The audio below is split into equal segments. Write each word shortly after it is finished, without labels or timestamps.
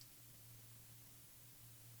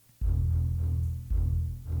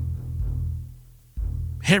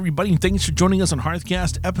Hey everybody, and thanks for joining us on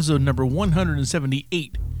Hearthcast, episode number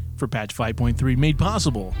 178 for patch 5.3, made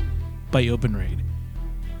possible by OpenRaid.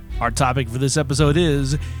 Our topic for this episode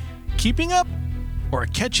is keeping up or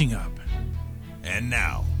catching up. And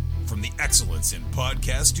now, from the Excellence in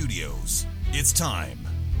Podcast Studios, it's time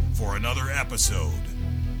for another episode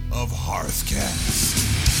of Hearthcast.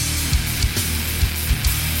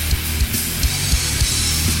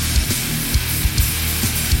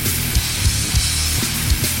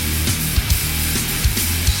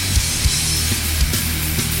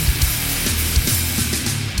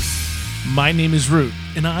 My name is Root,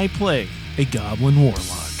 and I play a Goblin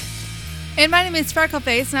Warlock. And my name is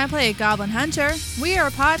Freckleface, and I play a Goblin Hunter. We are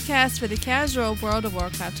a podcast for the casual World of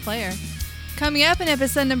Warcraft player. Coming up in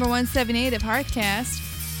episode number 178 of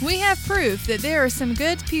Hearthcast, we have proof that there are some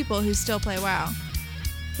good people who still play WoW.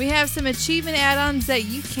 We have some achievement add-ons that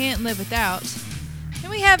you can't live without. And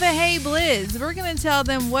we have a Hey Blizz. We're going to tell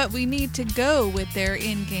them what we need to go with their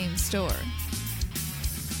in-game store.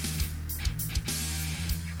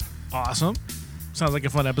 Awesome. Sounds like a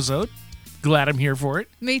fun episode. Glad I'm here for it.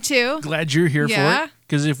 Me too. Glad you're here Yeah. for it.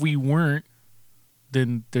 Because if we weren't,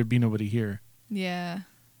 then there'd be nobody here. Yeah.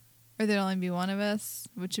 Or there'd only be one of us,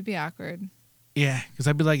 which would be awkward. Yeah, because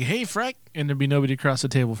I'd be like, hey, Freck, and there'd be nobody across the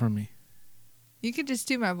table from me. You could just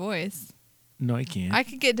do my voice. No, I can't. I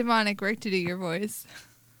could get Demonic Rick to do your voice.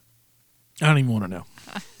 I don't even want to know.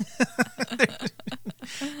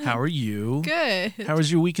 How are you? Good. How was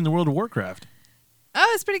your week in the World of Warcraft?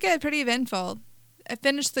 Oh, it's pretty good. Pretty eventful. I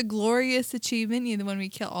finished the glorious achievement, the one we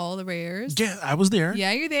kill all the rares. Yeah, I was there.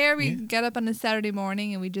 Yeah, you're there. We Yeah. got up on a Saturday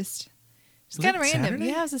morning and we just Was kind of that random. Saturday?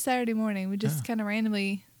 Yeah, it was a Saturday morning. We just Oh. kind of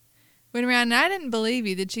randomly went around, and I didn't believe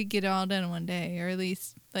you that you'd get it all done in one day, or at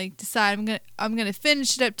least like decide I'm gonna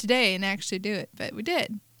finish it up today and actually do it. But we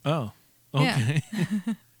did. Oh, Yeah.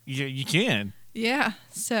 okay. Yeah, you can. Yeah.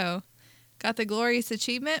 So got the glorious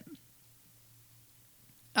achievement.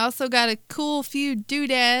 Also got a cool few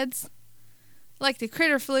doodads, like the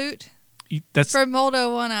critter flute That's from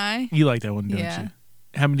Moldo One Eye. you like that one, don't Yeah. you?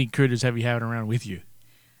 How many critters have you had around with you?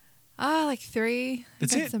 Like 3.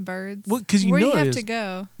 That's got it? some birds. Well, 'cause you where know do you it have is. to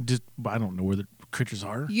go? Just I don't know where the critters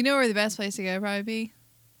are. You know where the best place to go would probably be?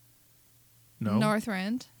 No,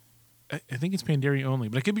 Northrend. I think it's Pandaria only,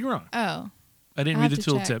 but I could be wrong. Oh. I didn't I'll read the have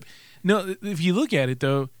to check. tooltip. No, if you look at it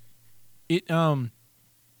though, it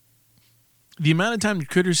the amount of time the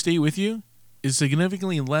critters stay with you is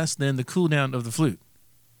significantly less than the cooldown of the flute.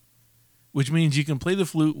 Which means you can play the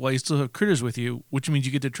flute while you still have critters with you, which means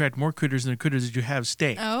you get to attract more critters than the critters that you have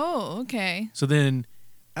stay. Oh, okay. So then,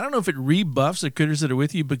 I don't know if it rebuffs the critters that are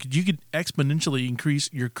with you, but you could exponentially increase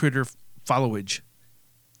your critter followage.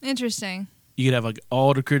 Interesting. You could have like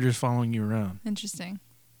all the critters following you around. Interesting.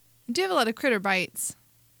 You do have a lot of critter bites.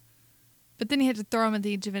 But then you have to throw them at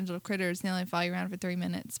each individual critters and they only follow you around for 3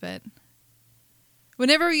 minutes. But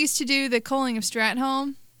whenever we used to do the culling of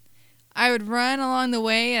Stratholme, I would run along the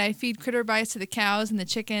way and I'd feed critter bites to the cows and the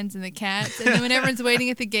chickens and the cats. And then when everyone's waiting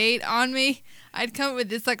at the gate on me, I'd come up with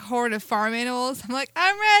this like horde of farm animals. I'm like,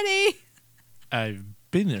 I'm ready. I've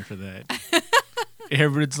been there for that.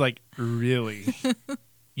 Everyone's like, really?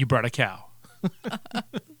 You brought a cow.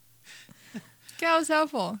 Cow's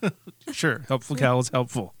helpful. Sure, helpful cow is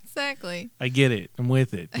helpful. Exactly. I get it. I'm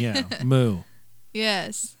with it. Yeah, moo.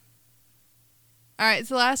 Yes. All right,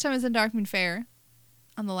 so last time I was in Darkmoon Fair.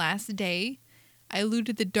 On the last day, I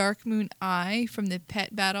looted the Darkmoon Eye from the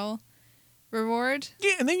pet battle reward.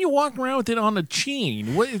 Yeah, and then you walk around with it on a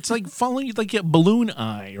chain. What? It's like following you like a balloon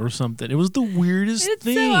eye or something. It was the weirdest It's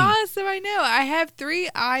thing. so awesome, I know. I have 3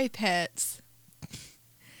 eye pets.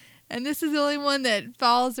 And this is the only one that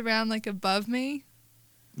falls around like above me.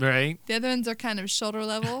 Right? The other ones are kind of shoulder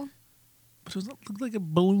level. But it looked like a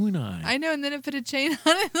balloon eye. I know, and then I put a chain on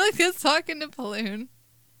it like it's talking to balloon.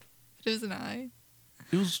 But it was an eye.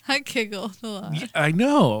 It was. I giggled a lot. Yeah, I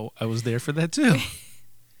know. I was there for that too.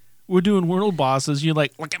 We're doing world bosses. You're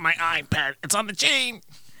like, look at my iPad. It's on the chain.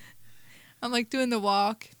 I'm like doing the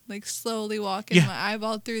walk, like slowly walking Yeah. my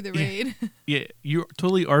eyeball through the Yeah. raid. Yeah, you're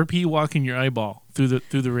totally RP walking your eyeball through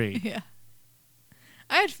the raid. Yeah.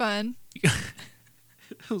 I had fun.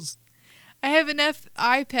 It was- I have enough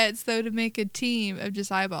eye pets, though, to make a team of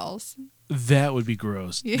just eyeballs. that would be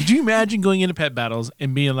gross. Yeah. Could you imagine going into pet battles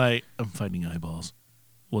and being like, I'm fighting eyeballs.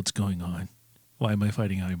 What's going on? Why am I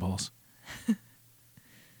fighting eyeballs?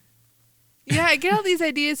 Yeah, I get all these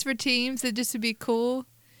ideas for teams that just would be cool.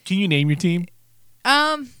 Can you name your team?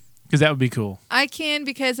 Because that would be cool. I can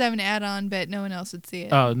because I have an add-on, but no one else would see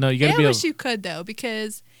it. Oh, no, you got And to I be able wish you could, though,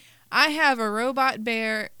 because I have a robot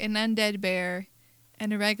bear, an undead bear,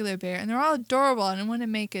 and a regular bear, and they're all adorable, and I want to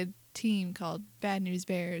make a team called Bad News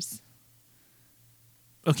Bears.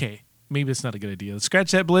 Okay, maybe it's not a good idea.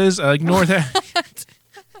 Scratch that, Blizz. Ignore that.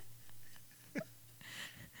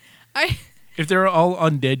 If they're all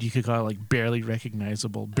undead, you could call it like barely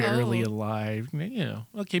recognizable, barely alive. You know,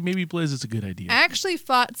 okay, maybe Blizz is a good idea. I actually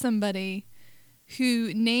fought somebody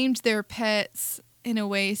who named their pets in a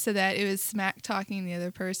way so that it was smack talking the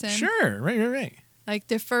other person. Sure, right. Like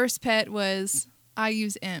their first pet was, I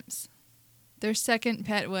use imps. Their second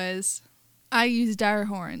pet was, I use dire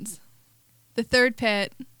horns. The third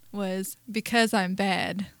pet was, because I'm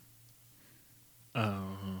bad.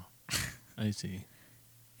 Oh, I see.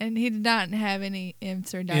 And he did not have any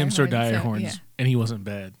imps or dire horns. Yeah. And he wasn't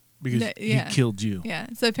bad because he killed you. Yeah.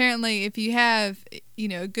 So apparently if you have,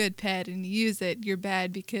 a good pet and you use it, you're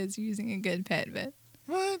bad because you're using a good pet. But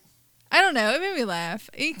what? I don't know. It made me laugh.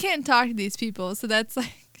 You can't talk to these people. So that's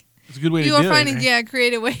like, it's a good way to do you it. are finding, right?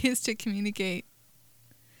 creative ways to communicate.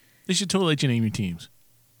 They should totally let you name your teams.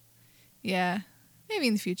 Yeah. Maybe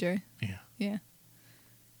in the future. Yeah.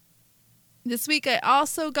 This week I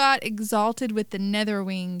also got exalted with the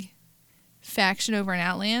Netherwing faction over in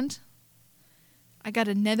Outland. I got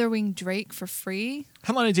a Netherwing Drake for free.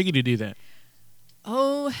 How long did it take you to do that?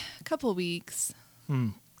 Oh, a couple weeks.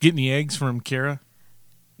 Getting the eggs from Kara?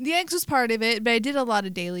 The eggs was part of it, but I did a lot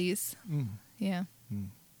of dailies. Yeah.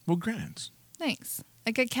 Well, grants. Thanks.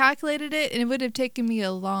 Like I calculated it, and it would have taken me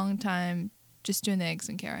a long time just doing the eggs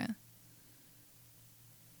and Kara.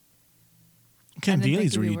 What kind of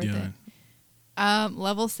dailies were you doing?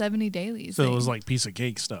 Level 70 dailies. So it was like piece of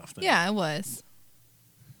cake stuff then. Yeah, it was.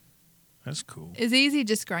 That's cool. It's easy,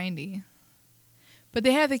 just grindy. But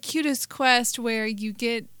they have the cutest quest where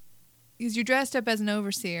because you're dressed up as an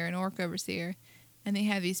overseer, an orc overseer, and they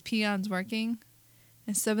have these peons working,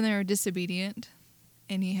 and some of them are disobedient,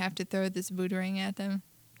 and you have to throw this boomerang at them.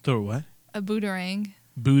 Throw what? A boomerang.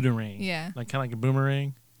 Booterang. Yeah. Like kind of like a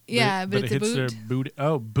boomerang? Yeah, but it's it hits a boot. their boot.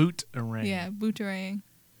 Oh, booterang. Yeah, booterang.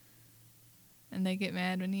 And they get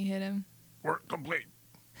mad when you hit them. Work complete.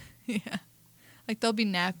 Yeah. Like they'll be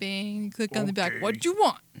napping, you click on the back, Okay. what you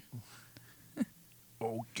want?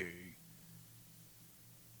 Okay.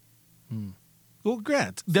 Well,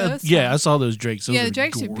 congrats. it's Yeah, fun. I saw those drakes. Those the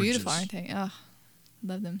drakes gorgeous. are beautiful, aren't they? Oh,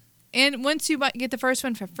 love them. And once you get the first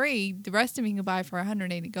one for free, the rest of them you can buy for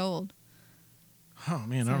 180 gold. Oh,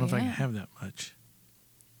 man, I don't know if I can have that much.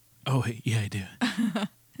 Oh, hey, yeah, I do.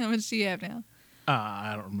 How much do you have now?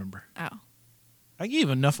 I don't remember. Oh. I gave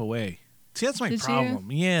enough away. See, that's my Did you?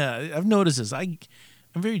 problem. Yeah, I've noticed this. I'm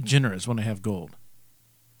very generous when I have gold.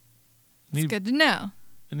 It's good to know.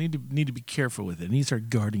 I need to be careful with it. I need to start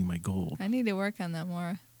guarding my gold. I need to work on that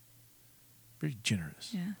more. Very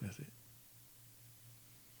generous Yeah. with it.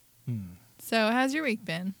 So, how's your week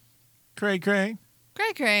been? Cray. Cray.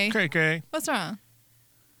 Cray. What's wrong?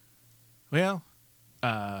 Well,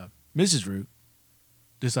 Mrs. Root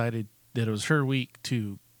decided that it was her week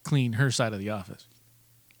to clean her side of the office.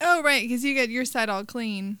 Oh, right, because you got your side all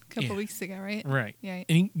clean a couple Yeah. weeks ago, right? Right. Yeah.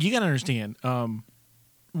 And you got to understand,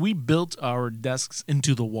 we built our desks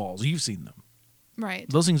into the walls. You've seen them. Right.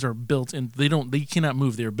 Those things are built in. They cannot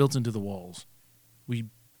move. They are built into the walls. We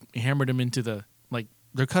hammered them into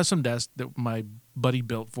they're custom desks that my buddy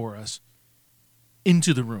built for us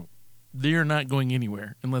into the room. They are not going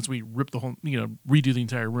anywhere unless we rip the whole, redo the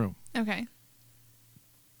entire room. Okay.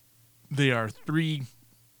 They are 3,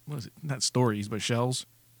 not stories, but shelves.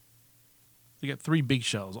 They got 3 big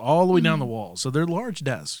shelves all the way down the wall. So they're large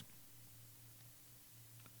desks.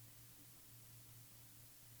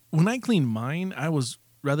 When I cleaned mine,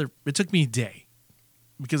 it took me a day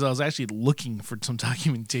because I was actually looking for some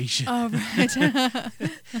documentation. Oh, right.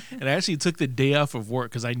 And I actually took the day off of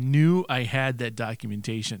work because I knew I had that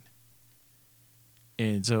documentation.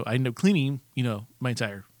 And so I ended up cleaning, my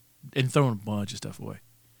entire, and throwing a bunch of stuff away.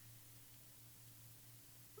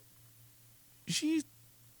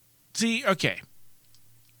 Okay.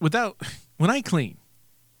 When I clean,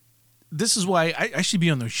 this is why I should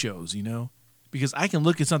be on those shows, because I can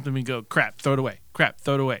look at something and go, crap, throw it away. Crap,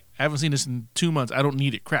 throw it away. I haven't seen this in 2 months. I don't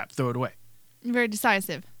need it. Crap, throw it away. Very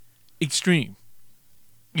decisive. Extreme.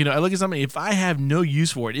 I look at something, if I have no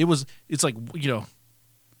use for it, it's like,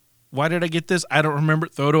 why did I get this? I don't remember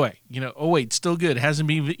it. Throw it away. Oh, wait, it's still good. It hasn't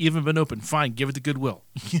even been opened. Fine, give it to Goodwill.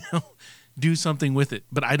 Do something with it,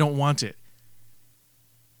 but I don't want it.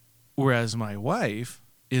 Whereas my wife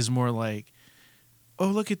is more like, oh,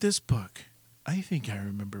 look at this book. I think I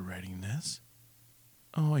remember writing this.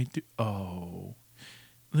 Oh, I do. Oh,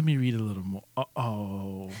 let me read a little more.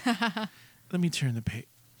 Oh, let me turn the page.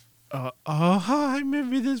 I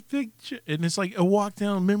remember this picture. And it's like a walk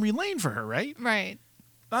down memory lane for her, right? Right.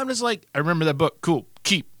 I'm just like, I remember that book. Cool.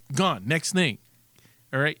 Keep. Gone. Next thing.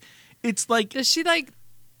 All right. It's like, Does she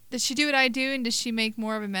do what I do, and does she make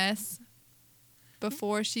more of a mess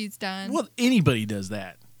before she's done? well, anybody does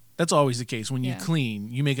that. That's always the case. When you Yeah. clean,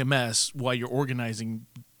 you make a mess while you're organizing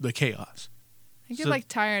the chaos. I get so-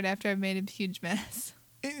 tired after I've made a huge mess.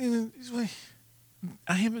 I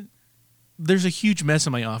haven't. There's a huge mess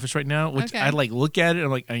in my office right now, which Okay. I look at it and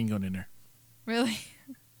I'm like, I ain't going in there. Really?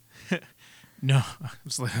 No,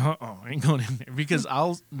 it's like, I ain't going in there because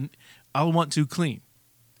I'll want to clean.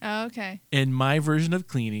 Oh, okay. And my version of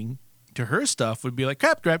cleaning to her stuff would be like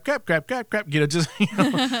crap. Just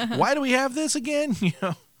why do we have this again?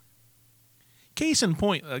 Case in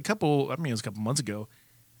point, it was a couple months ago,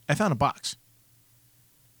 I found a box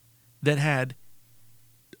that had,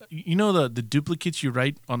 the duplicates you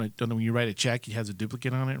write when you write a check, it has a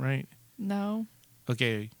duplicate on it, right? No.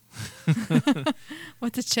 Okay.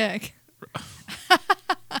 What's a check?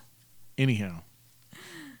 Anyhow,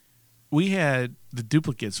 we had the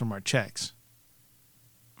duplicates from our checks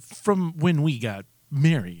from when we got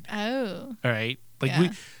married. Oh. All right. Yeah.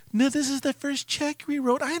 This is the first check we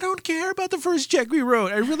wrote. I don't care about the first check we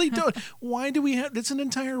wrote. I really don't. Why do we have, that's an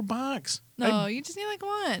entire box. No, you just need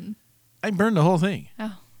one. I burned the whole thing.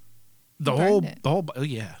 Oh. The You whole, burned it. oh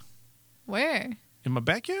yeah. Where? In my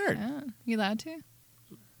backyard. Oh, you allowed to?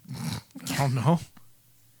 I don't know.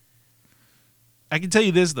 I can tell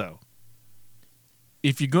you this though.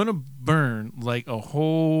 If you're going to burn like a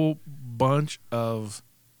whole bunch of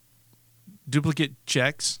duplicate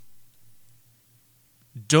checks,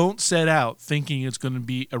 don't set out thinking it's going to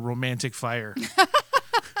be a romantic fire.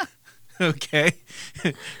 Okay?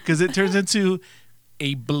 Because it turns into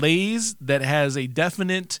a blaze that has a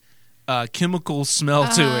definite chemical smell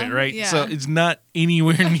to it, right? yeah. So it's not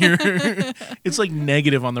anywhere near. It's like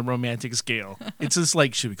negative on the romantic scale. It's just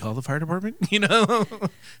like, should we call the fire department?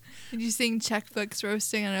 Did you sing checkbooks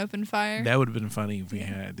roasting on open fire? That would have been funny if we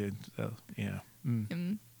had, dude. So, yeah.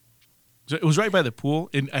 Mm. So it was right by the pool,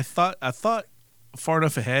 and I thought far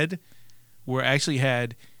enough ahead where I actually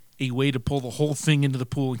had a way to pull the whole thing into the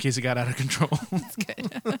pool in case it got out of control. That's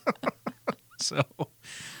good. So,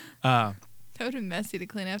 That would have been messy to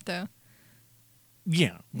clean up, though.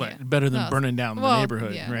 yeah, but Yeah. better than Well, burning down the well,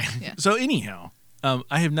 neighborhood, yeah, right? yeah. So anyhow,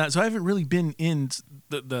 I haven't really been in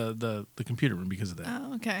the computer room because of that.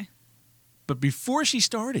 Oh, okay. But before she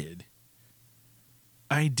started,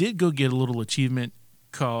 I did go get a little achievement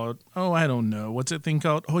called, I don't know. What's that thing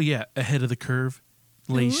called? Oh, yeah, Ahead of the Curve,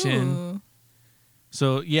 Lei Shin. Ooh.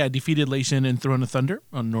 So, yeah, defeated Lei Shin and Throne of Thunder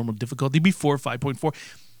on normal difficulty before 5.4.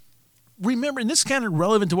 Remember, and this is kind of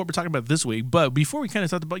relevant to what we're talking about this week, but before we kind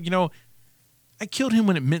of talked about, I killed him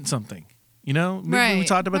when it meant something. Remember when we Right,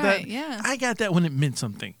 talked about right, that? yeah. I got that when it meant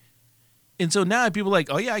something. And so now people are like,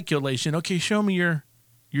 oh, yeah, I killed Lei Shin. Okay, show me your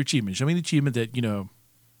achievement. Show me the achievement that,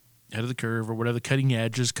 Ahead of the Curve or whatever, the cutting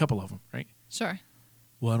edge. There's a couple of them, right? Sure.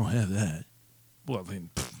 Well, I don't have that. Well,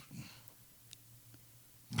 then,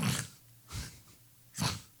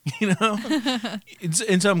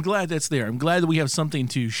 and so I'm glad that's there. I'm glad that we have something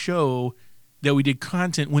to show that we did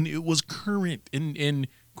content when it was current and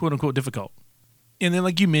quote unquote difficult. And then,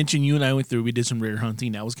 like you mentioned, you and I went through. We did some rare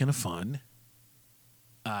hunting. That was kind of fun.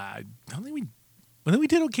 I think we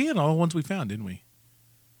did okay on all the ones we found, didn't we?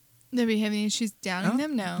 Did we have any issues downing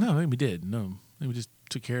them? No. No, I think we did. No, I think we just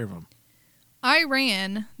took care of them. I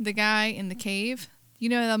ran the guy in the cave.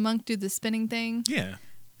 The monk do the spinning thing? Yeah.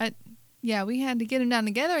 Yeah, we had to get him down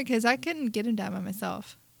together because I couldn't get him down by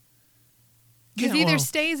myself. Yeah, Because either well,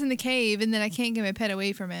 stays in the cave and then I can't get my pet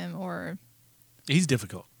away from him, or he's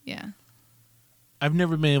difficult. yeah. I've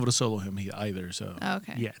never been able to solo him either. So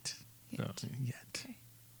Okay. yet. Yet. So, yet. Okay.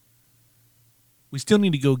 We still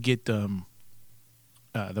need to go get the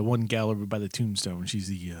one gal over by the tombstone. She's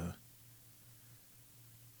the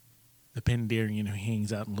Pandarian who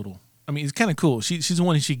hangs out in little. I mean, it's kind of cool. She's the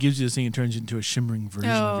one. She gives you this thing and turns into a shimmering version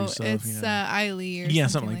of Oh, yourself. it's Eiley or Yeah, something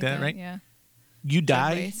something like that, right? Yeah. You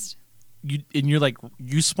die, Waste. and you're like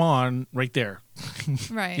you spawn right there.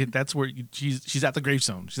 Right. That's where she's at the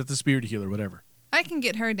gravestone. She's at the spirit healer, whatever. I can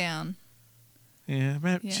get her down. Yeah,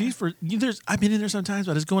 man. Yeah. I've been in there sometimes,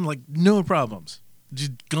 but it's going like no problems,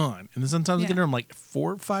 just gone. And then sometimes I get Yeah. her, I'm like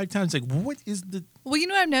 4 or 5 times. Like, what is the? Well,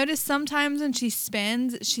 what I've noticed? Sometimes when she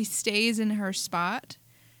spins, she stays in her spot,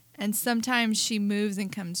 and sometimes she moves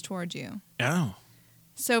and comes towards you. Oh,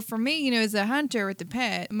 So for me, as a hunter with the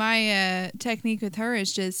pet, my technique with her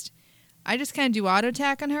is I just kind of do auto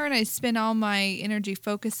attack on her, and I spend all my energy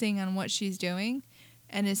focusing on what she's doing.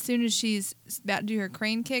 And as soon as she's about to do her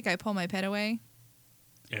crane kick, I pull my pet away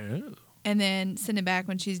oh. and then send it back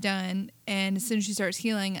when she's done. And as soon as she starts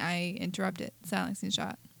healing, I interrupt it. Silencing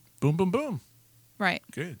shot. Boom, boom, boom. Right.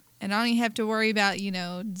 Good. And I don't even have to worry about,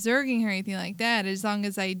 zerging her or anything like that. As long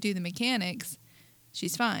as I do the mechanics,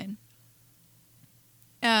 she's fine.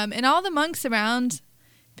 And all the monks around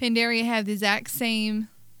Pandaria have the exact same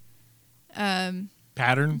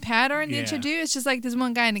Pattern that you do. It's just like this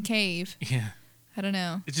one guy in a cave. Yeah. I don't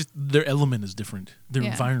know. It's just their element is different. Their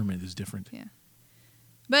environment is different. Yeah.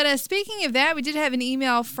 But speaking of that, we did have an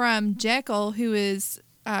email from Jekyll, who is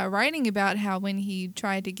writing about how when he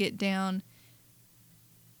tried to get down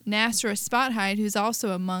Nasra Spothide, who's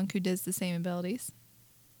also a monk who does the same abilities.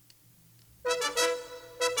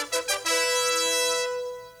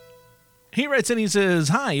 He writes in, he says,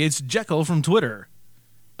 "Hi, it's Jekyll from Twitter.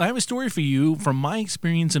 I have a story for you from my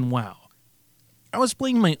experience in WoW. I was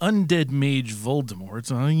playing my undead mage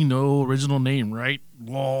Voldemort. Original name, right?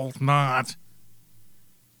 Lol, not.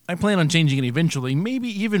 I plan on changing it eventually, maybe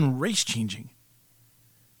even race changing.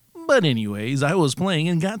 But anyways, I was playing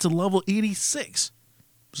and got to level 86.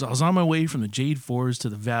 So I was on my way from the Jade Forest to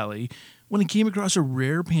the valley when I came across a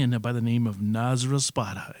rare panda by the name of Nasra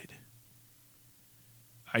Spothide.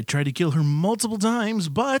 I tried to kill her multiple times,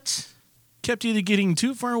 but kept either getting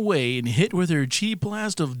too far away and hit with her Chi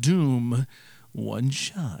Blast of Doom one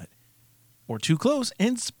shot, or too close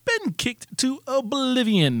and spin kicked to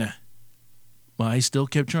oblivion. I still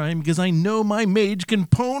kept trying because I know my mage can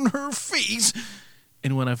pwn her face,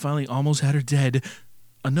 and when I finally almost had her dead,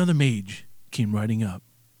 another mage came riding up.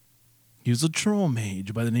 He was a troll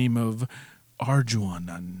mage by the name of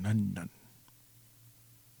Arjuan.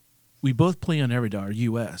 We both play on Eridar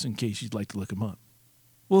US, in case you'd like to look him up.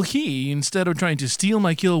 Well, he, instead of trying to steal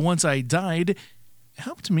my kill once I died,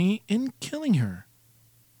 helped me in killing her.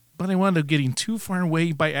 But I wound up getting too far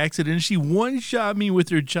away by accident, and she one-shot me with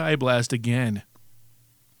her Chi Blast again.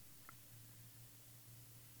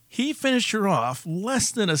 He finished her off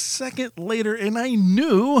less than a second later, and I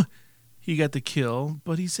knew he got the kill,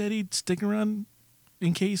 but he said he'd stick around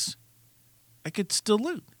in case I could still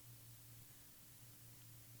loot.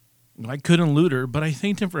 I couldn't loot her, but I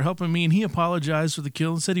thanked him for helping me, and he apologized for the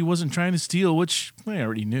kill and said he wasn't trying to steal, which I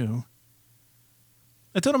already knew.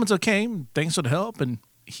 I told him it's okay, thanks for the help, and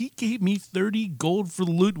he gave me 30 gold for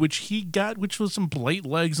the loot, which he got, which was some plate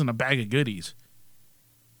legs and a bag of goodies.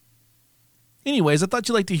 Anyways, I thought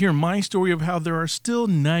you'd like to hear my story of how there are still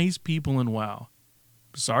nice people in WoW.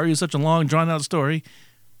 Sorry it's such a long, drawn-out story,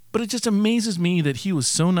 but it just amazes me that he was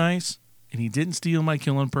so nice, and he didn't steal my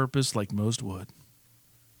kill on purpose like most would.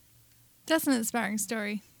 That's an inspiring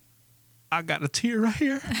story. I got a tear right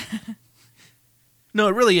here. No,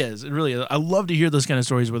 it really is. It really is. I love to hear those kind of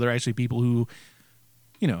stories where there are actually people who,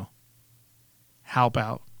 help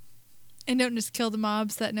out. And don't just kill the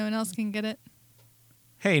mobs so that no one else can get it.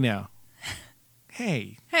 Hey, now.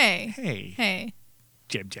 Hey. Hey. Hey. Hey.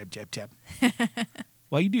 Jab, jab, jab, jab.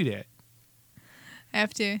 Why you do that? I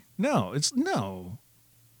have to. No, it's no.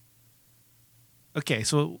 Okay,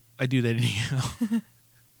 so I do that anyhow.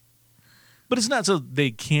 But it's not so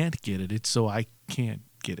they can't get it. It's so I can't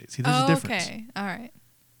get it. See, there's a difference. Okay. All right.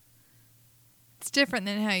 It's different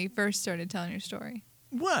than how you first started telling your story.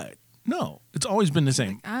 What? No, it's always been the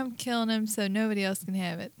same. I'm killing him so nobody else can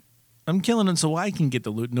have it. I'm killing him so I can get the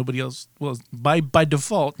loot. Nobody else. Well, by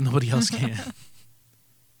default, nobody else can.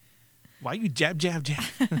 Why you jab, jab, jab?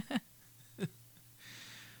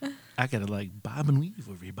 I gotta bob and weave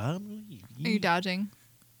over here, bob and weave. Are you dodging?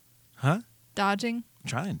 Huh? Dodging?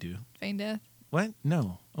 Trying to. Feign death? What?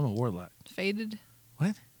 No, I'm a warlock. Faded?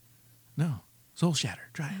 What? No. Soul Shatter.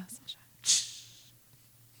 Try it. Oh, Soul Shatter.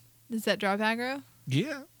 Does that drop aggro?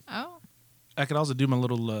 Yeah. Oh. I could also do my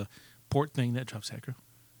little port thing that drops aggro.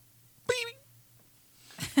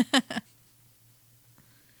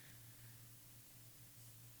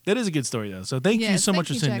 That is a good story, though. So thank you so much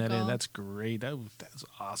for sending that in. That's great. That's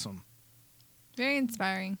awesome. Very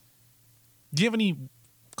inspiring. Do you have any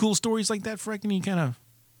cool stories like that, Freck? Any kind of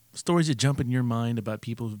stories that jump in your mind about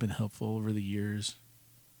people who've been helpful over the years?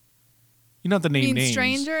 You don't have to name names.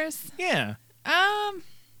 Strangers? Yeah.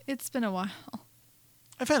 It's been a while.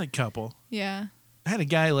 I've had a couple. Yeah. I had a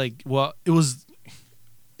guy it was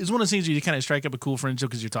one of those things where you kind of strike up a cool friendship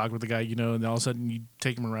because you're talking with the guy, and all of a sudden you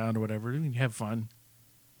take him around or whatever, and you have fun.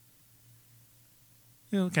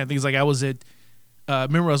 Kind of things like I was at,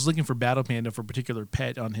 remember I was looking for Battle Panda for a particular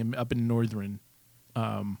pet on him up in Northern,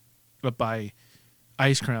 up by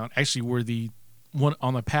Ice Crown, actually were the one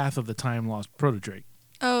on the path of the time lost Protodrake.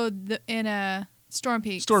 Oh, in Storm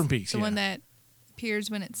Peaks. Storm Peaks, The one that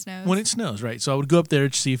appears when it snows. When it snows, right. So I would go up there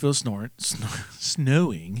to see if it was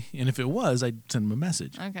snowing, and if it was, I'd send him a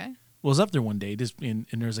message. Okay. Well, I was up there one day, and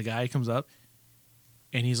there's a guy who comes up,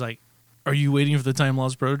 and he's like, "Are you waiting for the time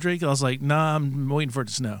lost Protodrake?" I was like, "Nah, I'm waiting for it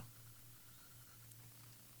to snow."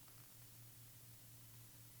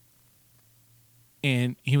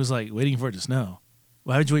 And he was like, waiting for it to snow.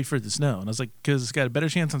 Why would you wait for it to snow? And I was like, because it's got a better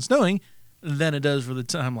chance on snowing than it does for the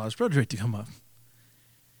Time Lost Pro Drake to come up.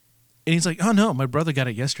 And he's like, oh, no, my brother got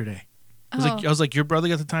it yesterday. I was like, your brother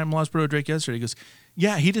got the Time Lost Pro Drake yesterday? He goes,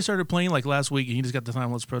 yeah, he just started playing like last week, and he just got the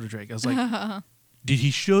Time Lost Pro Drake. I was like, did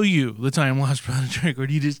he show you the Time Lost Pro Drake, or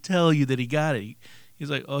did he just tell you that he got it? He's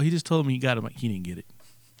like, oh, he just told me he got it. I'm like, he didn't get it.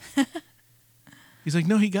 He's like,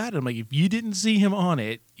 no, he got it. I'm like, if you didn't see him on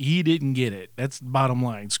it, he didn't get it. That's the bottom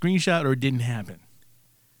line. Screenshot or it didn't happen.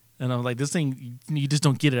 And I'm like, this thing, you just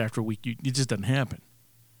don't get it after a week. It just doesn't happen.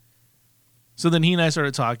 So then he and I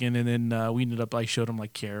started talking, and then we ended up, I showed him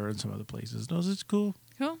like Kara and some other places. No, it's cool.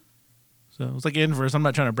 Cool. So it was like inverse. I'm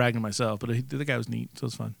not trying to brag on myself, but the guy was neat, so it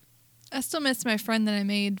was fun. I still miss my friend that I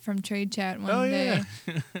made from Trade Chat one day.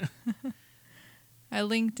 Yeah. I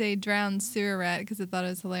linked a drowned sewer rat because I thought it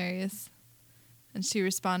was hilarious. And she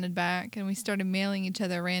responded back, and we started mailing each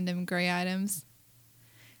other random gray items.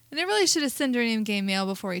 And I really should have sent her an in-game mail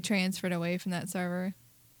before he transferred away from that server.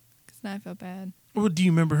 Because now I feel bad. Well, do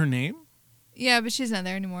you remember her name? Yeah, but she's not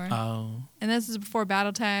there anymore. Oh. And this was before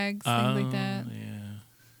battle tags, things like that. Yeah.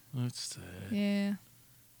 That's sad. Yeah.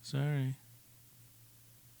 Sorry.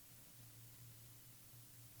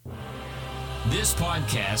 This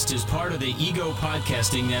podcast is part of the Ego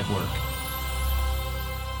Podcasting Network.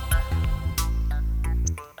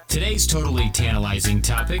 Today's totally tantalizing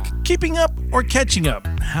topic: Keeping up or catching up?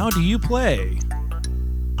 How do you play?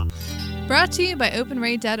 Brought to you by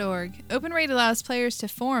OpenRaid.org. OpenRaid allows players to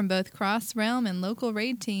form both cross-realm and local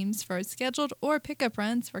raid teams for scheduled or pickup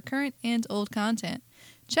runs for current and old content.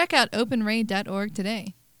 Check out OpenRaid.org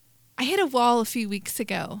today. I hit a wall a few weeks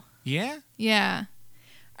ago. Yeah? Yeah.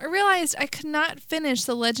 I realized I could not finish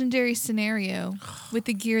the legendary scenario with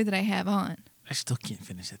the gear that I have on. I still can't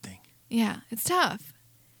finish that thing. Yeah, it's tough.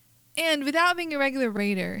 And without being a regular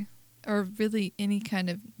raider, or really any kind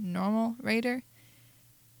of normal raider,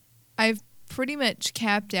 I've pretty much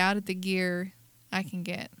capped out at the gear I can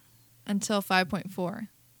get until 5.4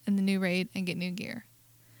 in the new raid and get new gear.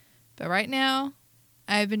 But right now,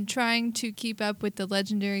 I've been trying to keep up with the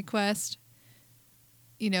legendary quest,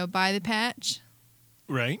 by the patch.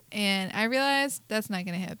 Right. And I realized that's not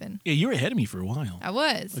going to happen. Yeah, you were ahead of me for a while. I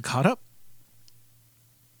was. I caught up.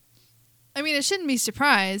 I mean, I shouldn't be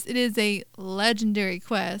surprised. It is a legendary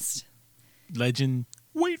quest. Legend.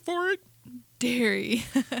 Wait for it. Dairy.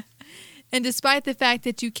 And despite the fact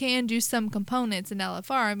that you can do some components in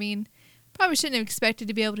LFR, I mean, probably shouldn't have expected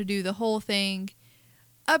to be able to do the whole thing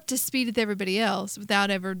up to speed with everybody else without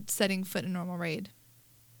ever setting foot in a normal raid.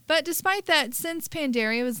 But despite that, since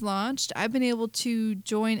Pandaria was launched, I've been able to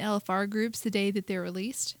join LFR groups the day that they're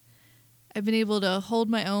released. I've been able to hold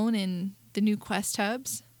my own in the new quest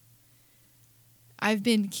hubs. I've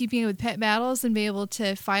been keeping up with pet battles and be able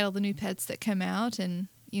to fight all the new pets that come out and,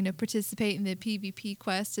 participate in the PvP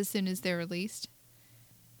quest as soon as they're released.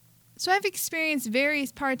 So I've experienced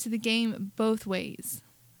various parts of the game both ways,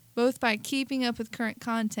 both by keeping up with current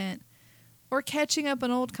content or catching up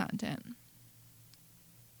on old content.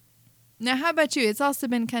 Now, how about you? It's also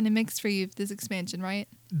been kind of mixed for you, this expansion, right?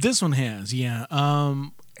 This one has, yeah.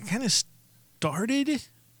 I kind of started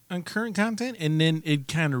on current content, and then it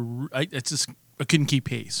kind of, I couldn't keep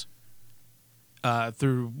pace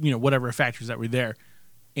through, whatever factors that were there.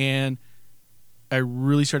 And I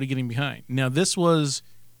really started getting behind. Now, this was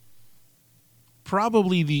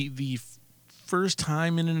probably the first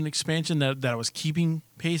time in an expansion that I was keeping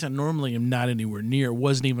pace. I normally am not anywhere near. It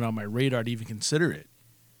wasn't even on my radar to even consider it.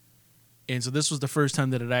 And so this was the first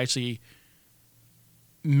time that it actually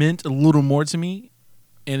meant a little more to me.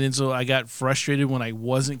 And then so I got frustrated when I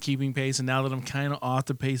wasn't keeping pace. And now that I'm kind of off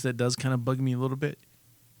the pace, that does kind of bug me a little bit.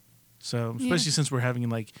 So especially since we're having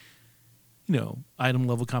item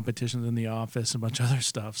level competitions in the office and a bunch of other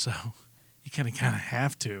stuff. So you kind of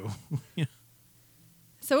have to.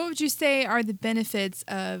 So what would you say are the benefits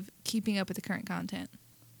of keeping up with the current content?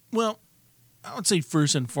 Well, I would say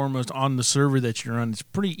first and foremost, on the server that you're on, it's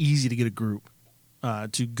pretty easy to get a group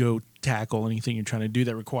to go tackle anything you're trying to do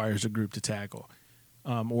that requires a group to tackle.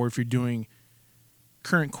 Or if you're doing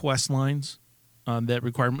current quest lines that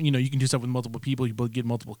require, you can do stuff with multiple people. You both get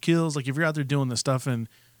multiple kills. Like if you're out there doing the stuff in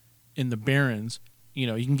the Barrens, you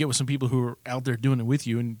can get with some people who are out there doing it with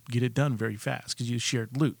you and get it done very fast because you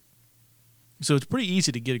shared loot. So it's pretty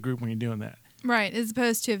easy to get a group when you're doing that. Right, as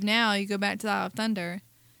opposed to if now you go back to the Isle of Thunder,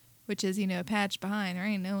 which is, a patch behind. There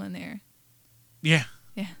ain't no one there. Yeah.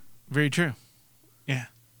 Yeah. Very true. Yeah.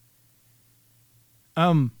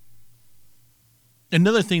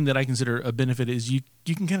 Another thing that I consider a benefit is you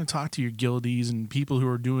can kind of talk to your guildies and people who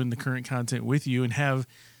are doing the current content with you and have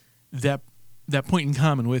that point in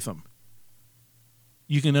common with them.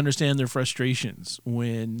 You can understand their frustrations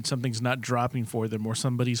when something's not dropping for them, or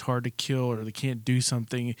somebody's hard to kill, or they can't do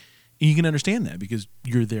something. And you can understand that because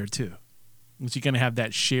you're there too. And so you kind of have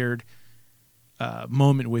that shared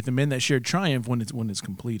moment with them, and that shared triumph when it's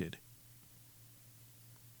completed.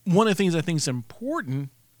 One of the things I think is important,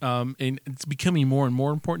 and it's becoming more and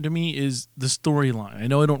more important to me, is the storyline. I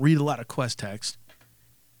know I don't read a lot of quest text,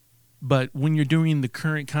 but when you're doing the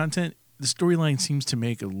current content, the storyline seems to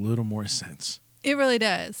make a little more sense. It really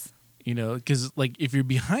does. You know, because like if you're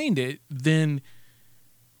behind it, then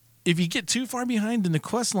if you get too far behind, then the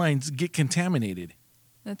quest lines get contaminated.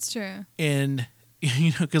 That's true. And,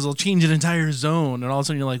 you know, because they'll change an entire zone, and all of a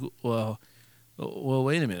sudden you're like, well,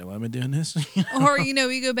 wait a minute, why am I doing this? Or, you know,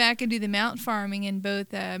 we go back and do the mount farming in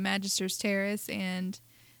both Magister's Terrace and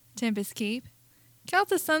Tempest Keep.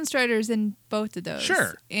 Keltis Sunstrider's in both of those.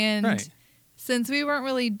 Sure. And right. since we weren't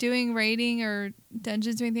really doing raiding or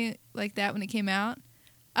dungeons or anything like that when it came out,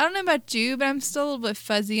 I don't know about you, but I'm still a little bit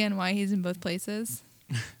fuzzy on why he's in both places.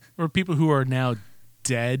 Or people who are now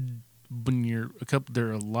dead when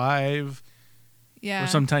they're alive. Yeah. Or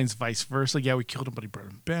sometimes vice versa. Yeah, we killed him, but he brought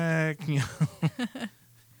him back. You know?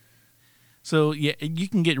 So, yeah, you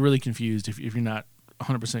can get really confused if you're not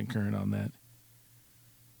 100% current on that.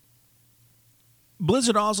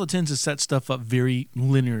 Blizzard also tends to set stuff up very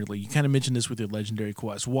linearly. You kind of mentioned this with your legendary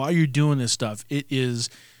quests. While you're doing this stuff, it is,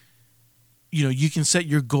 you know, you can set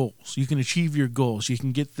your goals. You can achieve your goals. You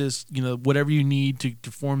can get this, you know, whatever you need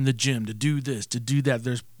to form the gym, to do this, to do that.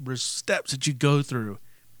 There's steps that you go through.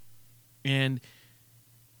 And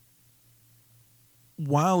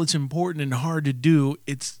while it's important and hard to do,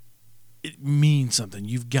 it means something.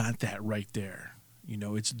 You've got that right there. You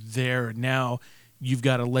know, it's there. Now you've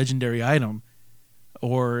got a legendary item,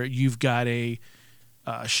 or you've got a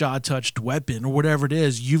Shaw-touched weapon, or whatever it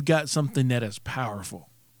is. You've got something that is powerful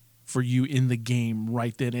for you in the game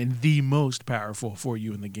right then, and the most powerful for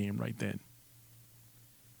you in the game right then.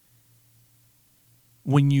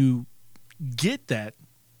 When you get that,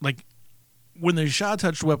 like when there's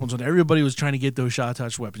Shaw-touched weapons, when everybody was trying to get those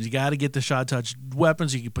Shaw-touched weapons, you got to get the Shaw-touched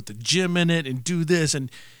weapons. You can put the gem in it and do this, and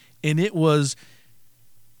it was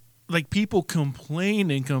like people complained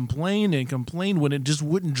when it just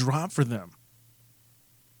wouldn't drop for them.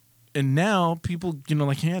 And now people, you know,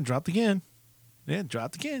 like, yeah, dropped again. Yeah,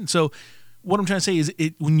 dropped again. So what I'm trying to say is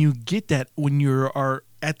when you get that, when you are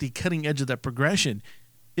at the cutting edge of that progression,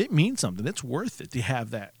 it means something. It's worth it to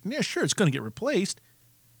have that. Yeah, sure, it's going to get replaced,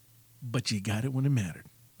 but you got it when it mattered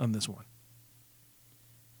on this one.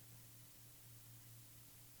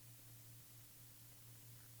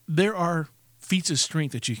 There are feats of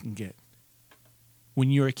strength that you can get when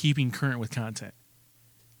you are keeping current with content.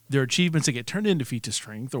 There are achievements that get turned into feats of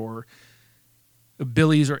strength, or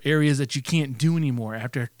abilities or areas that you can't do anymore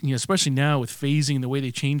after, you know, especially now with phasing, the way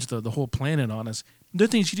they changed the whole planet on us. There are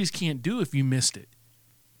things you just can't do if you missed it.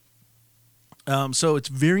 So it's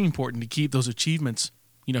very important to keep those achievements,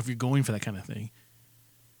 you know, if you're going for that kind of thing,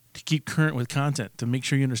 to keep current with content, to make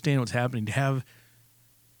sure you understand what's happening, to have,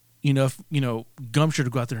 gumption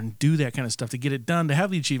to go out there and do that kind of stuff, to get it done, to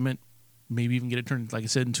have the achievement, maybe even get it turned, like I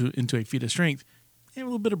said, into a feat of strength. And a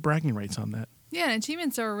little bit of bragging rights on that. Yeah, and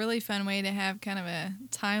achievements are a really fun way to have kind of a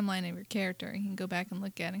timeline of your character. You can go back and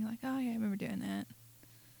look at it and you're like, oh, yeah, I remember doing that.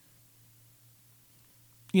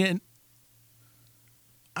 Yeah, and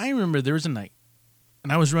I remember there was a night,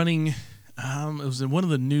 and I was running, it was in one of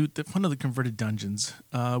the converted dungeons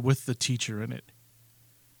with the teacher in it.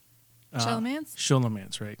 Sholomance?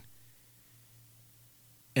 Sholomance, right.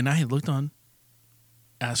 And I had looked on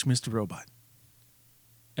Ask Mr. Robot.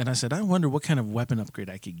 And I said, I wonder what kind of weapon upgrade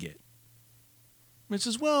I could get. And it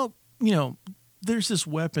says, well, you know, there's this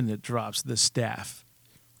weapon that drops, this staff,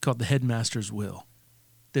 called the Headmaster's Will,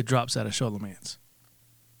 that drops out of Sholomance.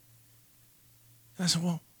 And I said,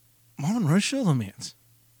 well, I'm going to run Sholomance.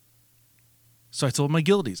 So I told my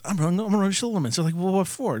guildies, I'm going to run Sholomance. They're like, well, what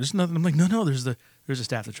for? There's nothing. I'm like, no, there's a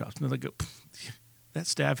staff that drops. And they're like, that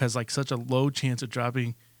staff has like such a low chance of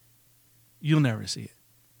dropping, you'll never see it.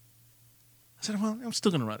 I said, well, I'm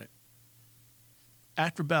still going to run it.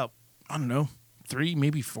 After about, 3,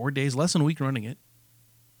 maybe 4 days, less than a week running it,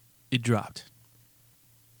 it dropped.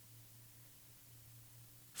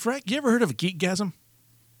 Frank, you ever heard of a geekgasm?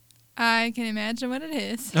 I can imagine what it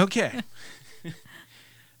is. Okay.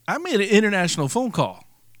 I made an international phone call.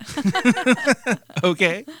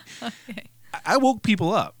 Okay. I woke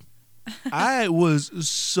people up. I was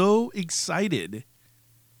so excited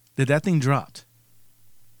that thing dropped.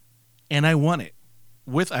 And I won it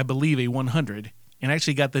with, I believe, a 100. And I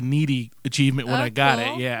actually got the needy achievement when I got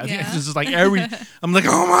it. Yeah. It's just like I'm like,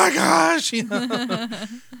 oh my gosh. You know?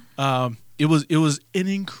 it was an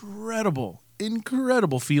incredible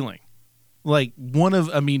feeling. Like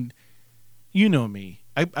you know me.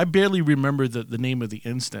 I barely remember the name of the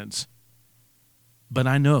instance, but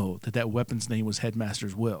I know that weapon's name was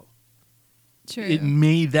Headmaster's Will. True. It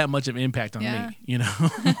made that much of an impact on me, you know?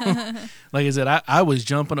 Like I said, I was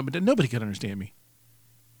jumping up, but nobody could understand me.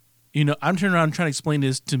 You know, I'm turning around trying to explain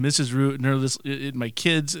this to Mrs. Root and my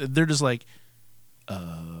kids. They're just like,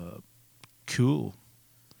 cool.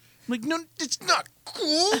 I'm like, no, it's not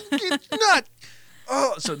cool. It's not.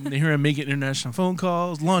 Oh, so here I'm making international phone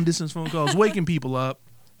calls, long distance phone calls, waking people up,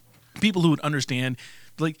 people who would understand,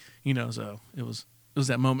 like, you know. So it was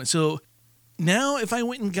that moment. So now, if I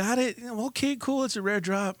went and got it, okay, cool, it's a rare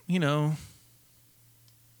drop, you know.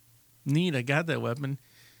 Neat, I got that weapon.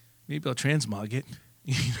 Maybe I'll transmog it,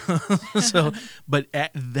 you know. So, but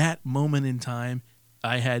at that moment in time,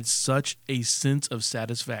 I had such a sense of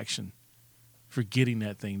satisfaction for getting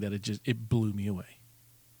that thing that it blew me away.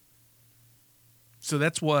 So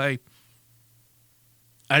that's why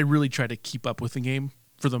I really try to keep up with the game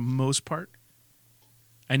for the most part.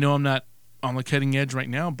 I know I'm not on the cutting edge right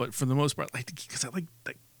now, but for the most part, because I like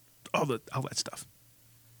all that stuff.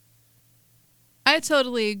 I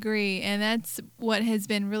totally agree, and that's what has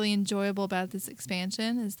been really enjoyable about this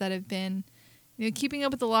expansion is that I've been, keeping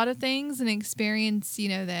up with a lot of things and experience,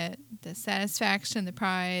 the satisfaction, the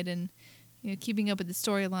pride, and keeping up with the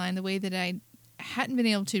storyline the way that I hadn't been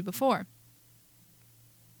able to before.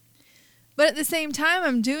 But at the same time,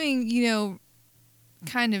 I'm doing,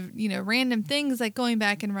 kind of, random things like going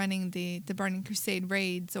back and running the Burning Crusade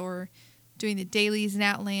raids or doing the dailies in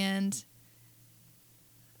Outland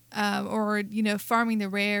or, farming the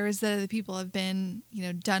rares that other people have been,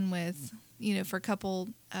 done with, for a couple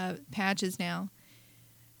patches now.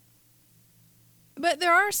 But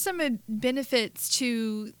there are some benefits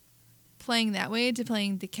to playing that way, to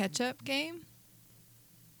playing the catch-up game.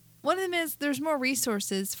 One of them is there's more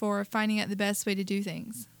resources for finding out the best way to do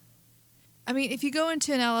things. I mean, if you go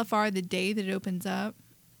into an LFR the day that it opens up,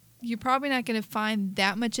 you're probably not going to find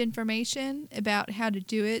that much information about how to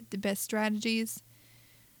do it, the best strategies.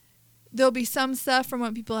 There'll be some stuff from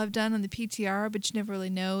what people have done on the PTR, but you never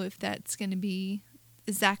really know if that's going to be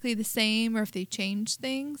exactly the same or if they changed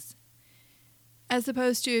things. As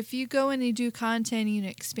opposed to if you go in and do content in an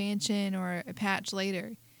expansion or a patch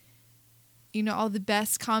later, all the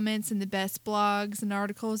best comments and the best blogs and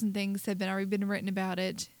articles and things have already been written about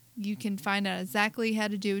it. You can find out exactly how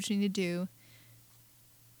to do what you need to do.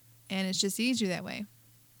 And it's just easier that way.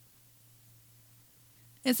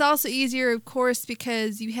 It's also easier, of course,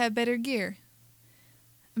 because you have better gear.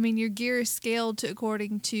 I mean, your gear is scaled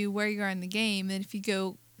according to where you are in the game. And if you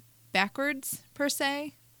go backwards, per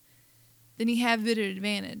se, then you have a bit of an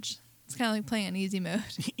advantage. It's kind of like playing on easy mode.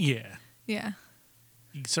 Yeah. Yeah.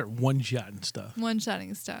 You can start one-shotting stuff.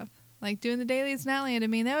 One-shotting stuff. Like doing the dailies in Outland. I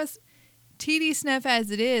mean, that was tedious enough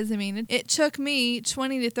as it is. I mean, it took me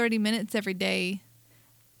 20 to 30 minutes every day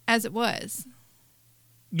as it was.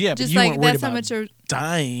 Yeah, just but you like weren't worried that's how about much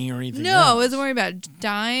dying or anything No, else. I wasn't worried about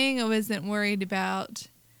dying. I wasn't worried about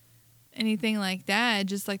anything like that.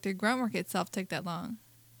 Just like the grunt work itself took that long.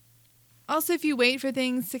 Also, if you wait for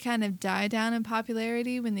things to kind of die down in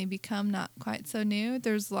popularity when they become not quite so new,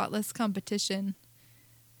 there's a lot less competition.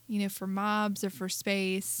 For mobs or for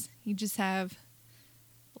space. You just have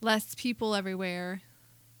less people everywhere.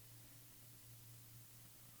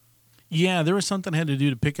 Yeah, there was something I had to do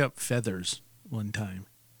to pick up feathers one time.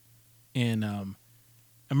 And I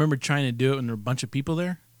remember trying to do it when there were a bunch of people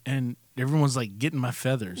there. And everyone's like getting my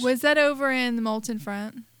feathers. Was that over in the Molten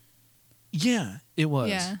Front? Yeah, it was.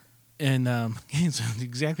 Yeah. And it's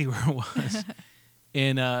exactly where it was.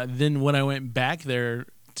 And then when I went back there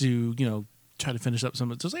to, try to finish up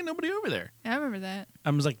some of it, there's like nobody over there. I remember that.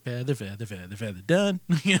 I was like, feather, done.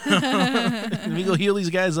 Let me go heal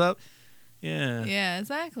these guys up. Yeah. Yeah,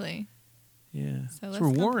 exactly. Yeah. So That's less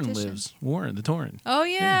where Warren competition. lives. Warren, the Tauren. Oh,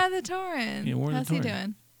 yeah, the Tauren. Yeah, Warren How's the he Tauren.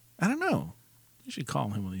 doing? I don't know. You should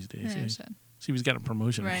call him one of these days. Yeah, I See should. if he's got a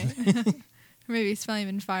promotion. Right. Or maybe he's finally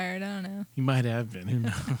been fired. I don't know. He might have been. Who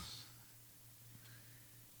knows?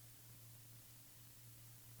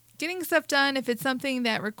 Getting stuff done, if it's something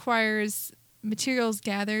that requires materials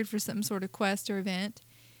gathered for some sort of quest or event,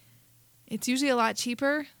 it's usually a lot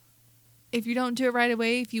cheaper. If you don't do it right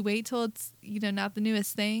away, if you wait till it's, not the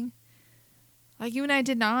newest thing. Like you and I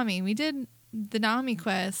did Nami. We did the Nami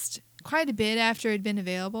quest quite a bit after it had been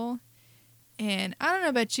available. And I don't know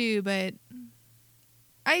about you, but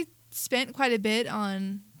I spent quite a bit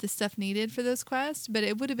on the stuff needed for those quests, but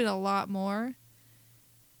it would have been a lot more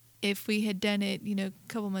if we had done it, a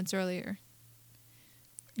couple months earlier.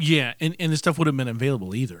 Yeah, and the stuff wouldn't have been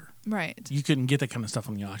available either. Right. You couldn't get that kind of stuff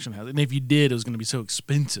on the auction house. And if you did, it was going to be so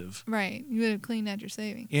expensive. Right. You would have cleaned out your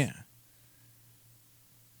savings. Yeah.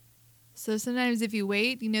 So sometimes if you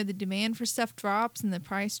wait, the demand for stuff drops and the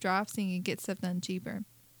price drops and you can get stuff done cheaper.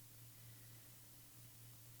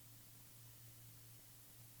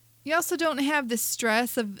 You also don't have the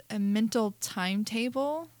stress of a mental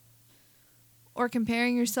timetable or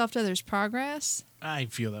comparing yourself to others' progress. I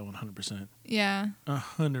feel that 100%. Yeah.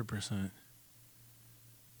 100%.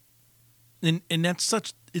 And it's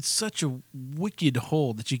such a wicked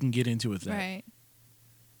hole that you can get into with that. Right.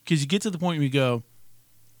 Because you get to the point where you go,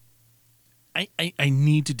 I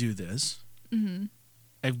need to do this. Mm-hmm.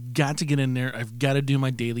 I've got to get in there. I've got to do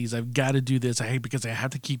my dailies. I've got to do this. Because I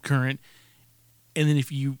have to keep current. And then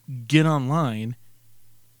if you get online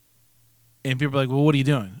and people are like, well, what are you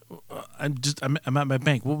doing? I'm at my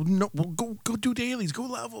bank. Well, no, go do dailies. Go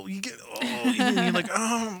level. You get, you're like,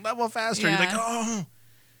 level faster. Yeah. You're like,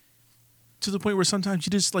 to the point where sometimes you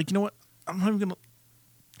just like, you know what? I'm not even going to.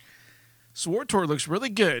 SWTOR looks really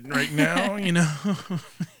good right now,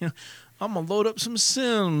 I'm gonna load up some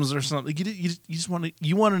Sims or something. You just want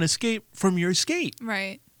an escape from your escape,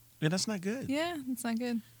 Right. and that's not good. Yeah, that's not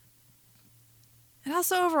good. And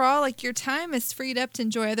also overall, your time is freed up to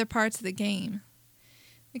enjoy other parts of the game.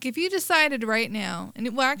 If you decided right now,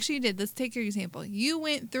 actually you did. Let's take your example. You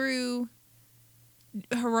went through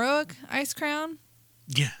Heroic Ice Crown.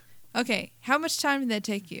 Yeah. Okay, how much time did that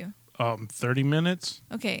take you? 30 minutes.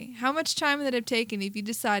 Okay, how much time would that have taken if you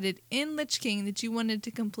decided in Lich King that you wanted to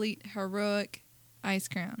complete Heroic Ice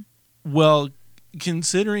Crown? Well,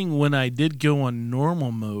 considering when I did go on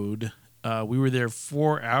normal mode, we were there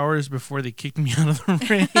 4 hours before they kicked me out of the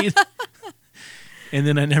raid. And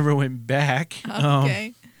then I never went back.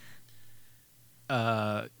 Okay.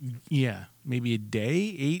 Yeah, maybe a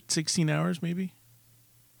day, 16 hours maybe.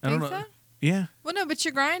 I don't know. So? Yeah. Well, no, but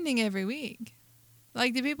you're grinding every week.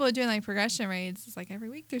 The people who are doing progression raids, it's every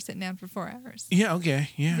week they're sitting down for 4 hours. Yeah, okay.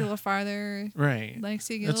 You get a Yeah. little farther. Right.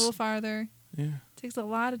 So you get a little farther. Yeah. It takes a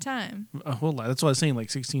lot of time. A whole lot. That's what I was saying,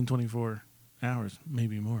 16, 24 hours,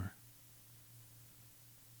 maybe more.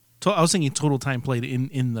 I was thinking total time played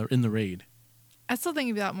in the raid. I still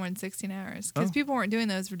think about more than 16 hours because people weren't doing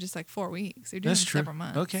those for just 4 weeks. They're doing That's them true. several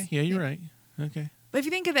months. Okay. Yeah, you're right. Okay. But if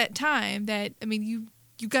you think of that time, you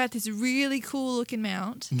got this really cool looking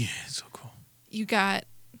mount. Yeah, it's so cool. You got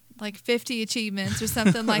 50 achievements or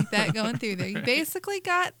something like that going through there. You basically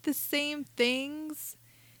got the same things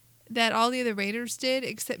that all the other raiders did,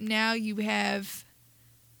 except now you have,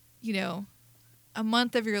 a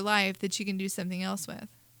month of your life that you can do something else with.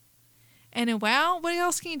 And in WoW, what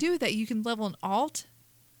else can you do with that? You can level an alt.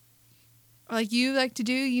 Or you like to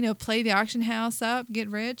do, play the auction house up, get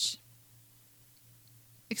rich.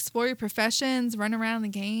 Explore your professions, run around the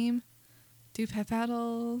game, do pet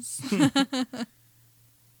battles.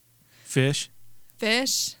 Fish?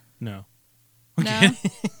 No. No.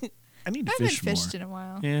 I I need to haven't fish more. fished in a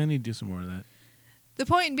while. Yeah, I need to do some more of that. The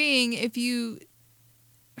point being, if you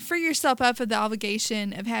free yourself up of the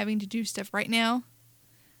obligation of having to do stuff right now,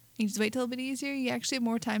 you just wait till a bit easier, you actually have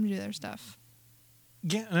more time to do other stuff.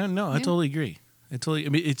 Yeah, no, I totally agree. I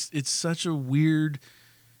mean, it's such a weird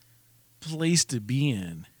place to be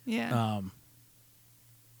in. Yeah.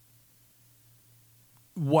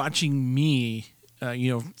 Watching me,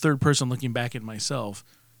 third person looking back at myself,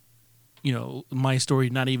 my story,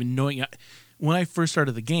 not even knowing. When I first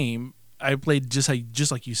started the game, I played just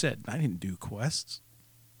like you said. I didn't do quests.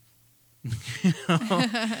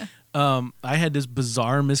 I had this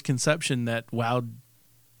bizarre misconception that WoW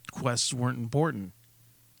quests weren't important.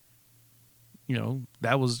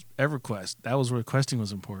 That was EverQuest. That was where questing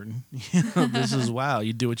was important. This is WoW.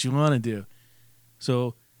 You do what you want to do.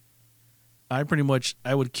 So I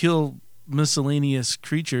would kill miscellaneous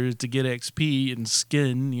creatures to get XP and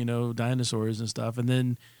skin, dinosaurs and stuff, and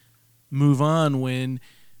then move on when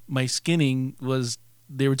my skinning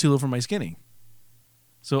they were too low for my skinning.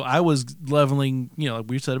 So I was leveling, like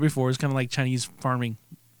we said it before, it's kind of like Chinese farming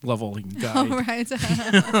leveling guide. Oh, right.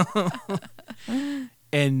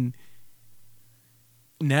 And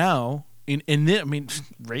now, and then,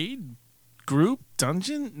 raid, group,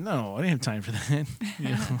 dungeon? No, I didn't have time for that.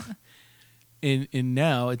 And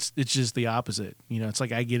now it's just the opposite. It's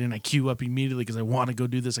like I get in, I queue up immediately because I want to go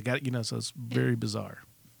do this. I got so it's very bizarre.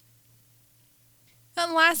 Well,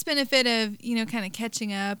 the last benefit of, kind of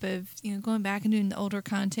catching up, of, going back and doing the older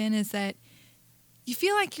content is that you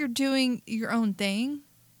feel like you're doing your own thing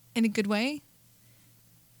in a good way.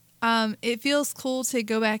 It feels cool to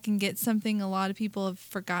go back and get something a lot of people have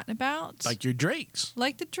forgotten about. Like your Drakes.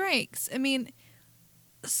 Like the Drakes.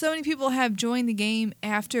 so many people have joined the game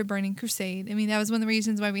after Burning Crusade. I mean, that was one of the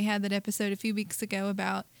reasons why we had that episode a few weeks ago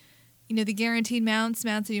about, the guaranteed mounts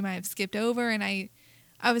that you might have skipped over. And I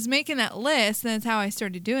was making that list, and that's how I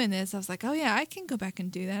started doing this. I was like, oh yeah, I can go back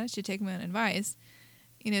and do that. I should take my own advice.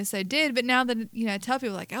 So I did. But now that, I tell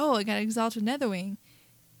people like, oh, I got Exalted Netherwing.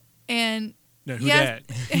 And No, who that?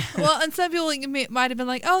 well, and some people might have been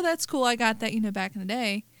like, oh, that's cool. I got that, back in the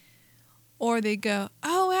day. Or they go,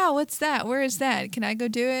 oh, wow, what's that? Where is that? Can I go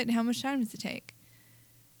do it? And how much time does it take?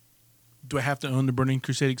 Do I have to own the Burning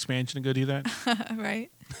Crusade expansion to go do that?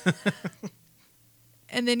 Right.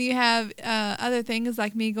 And then you have other things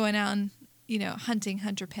like me going out and, hunting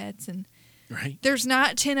hunter pets. And right. There's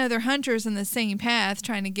not 10 other hunters on the same path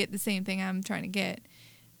trying to get the same thing I'm trying to get.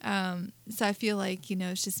 So I feel like,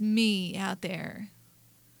 it's just me out there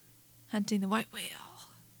hunting the white whale.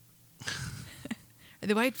 Or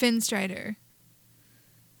the white fin strider.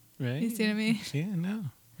 Right. You see what I mean? Yeah, no.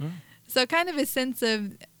 So kind of a sense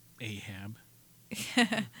of... Ahab.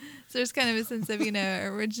 So there's kind of a sense of,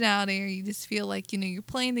 originality, or you just feel like, you're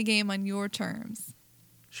playing the game on your terms.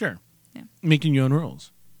 Sure. Yeah. Making your own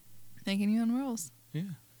rules. Making your own rules.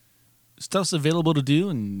 Yeah. Stuff's available to do,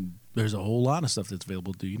 and there's a whole lot of stuff that's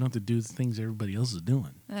available to do. You don't have to do the things everybody else is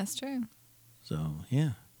doing. That's true. So,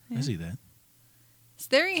 yeah. I see that. So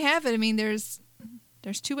there you have it. I mean, there's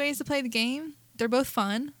 2 ways to play the game. They're both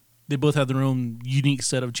fun. They both have their own unique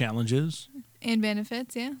set of challenges. And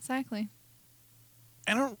benefits, yeah, exactly.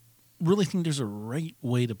 I don't really think there's a right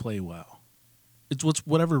way to play WoW. It's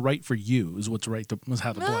whatever right for you is what's right to is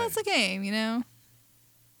how to play. Well, it's a game,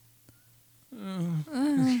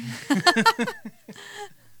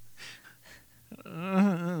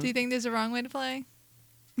 Do you think there's a wrong way to play?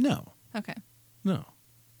 No. Okay. No.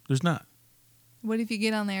 There's not. What if you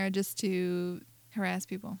get on there just to harass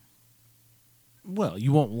people? Well,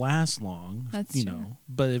 you won't last long. That's you true. know.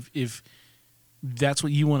 But if that's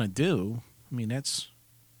what you want to do, I mean,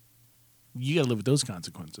 you got to live with those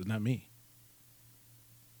consequences, not me.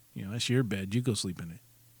 That's your bed. You go sleep in it.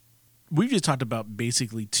 We've just talked about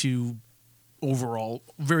basically 2 overall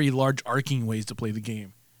very large arcing ways to play the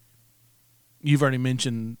game. You've already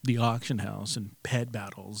mentioned the auction house and pet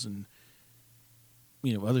battles and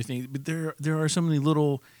other things, but there are so many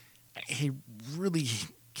little. I really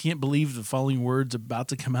can't believe the following words about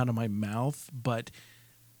to come out of my mouth, but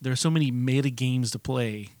there are so many meta games to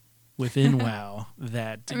play within WoW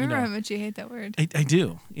that I remember how much you hate that word. I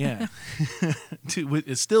do, yeah.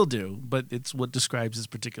 I still do, but it's what describes this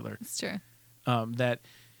particular. It's true.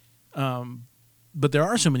 But there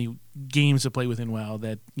are so many games to play within WoW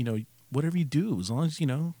that whatever you do, as long as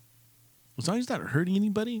it's not hurting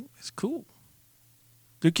anybody, it's cool.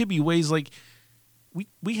 There could be ways like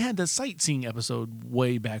we had the sightseeing episode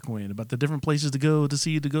way back when about the different places to go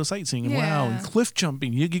sightseeing in WoW, and cliff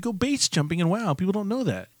jumping. You go base jumping in WoW. People don't know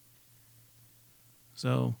that.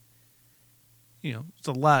 So, it's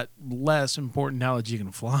a lot less important now that you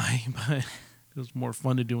can fly, but it was more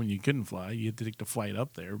fun to do when you couldn't fly. You had to take the flight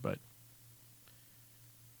up there, but.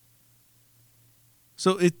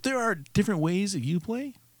 So if there are different ways that you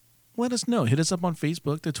play, let us know. Hit us up on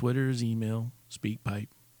Facebook, the Twitters, email, SpeakPipe.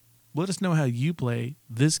 Let us know how you play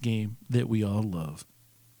this game that we all love.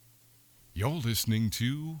 You're listening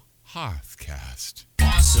to Hearthcast.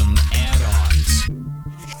 Awesome add-ons.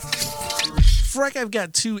 Freck, I've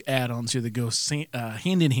got 2 add-ons here that go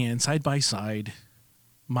hand in hand, side by side,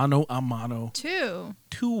 mano a mano. 2.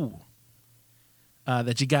 2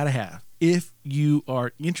 that you got to have if you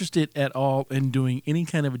are interested at all in doing any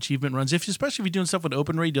kind of achievement runs. Especially if you're doing stuff with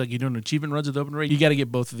Open Raid, like you're doing achievement runs with Open Raid, you got to get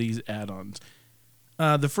both of these add-ons.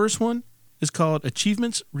 The first one is called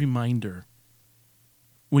Achievements Reminder.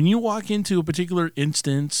 When you walk into a particular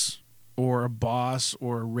instance or a boss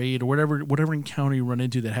or a raid or whatever encounter you run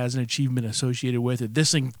into that has an achievement associated with it,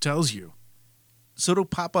 this thing tells you. So it'll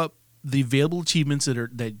pop up the available achievements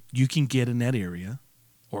that you can get in that area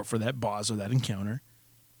or for that boss or that encounter,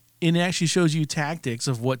 and it actually shows you tactics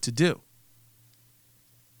of what to do.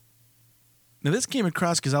 Now, this came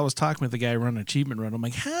across because I was talking with the guy running an achievement run. I'm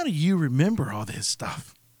like, how do you remember all this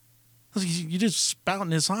stuff? I was like, you're just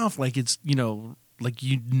spouting this off like it's, like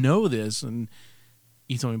this. And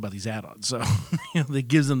he told me about these add-ons. So that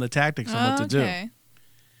gives them the tactics on what to do.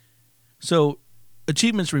 So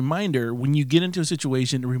Achievements Reminder, when you get into a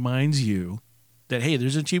situation, it reminds you that, hey,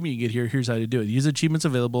 there's an achievement you get here. Here's how to do it. These achievements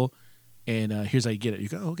available, and here's how you get it. You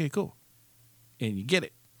go, okay, cool. And you get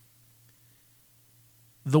it.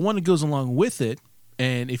 The one that goes along with it,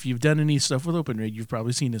 and if you've done any stuff with Open Raid, you've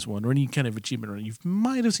probably seen this one, or any kind of achievement run, you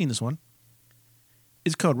might have seen this one.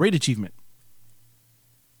 It's called Raid Achievement.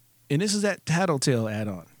 And this is that Tattletale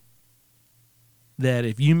add-on. that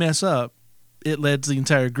if you mess up, it lets the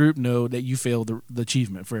entire group know that you failed the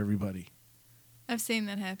achievement for everybody. I've seen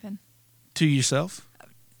that happen. To yourself?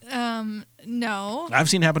 No. I've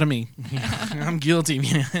seen it happen to me. I'm guilty.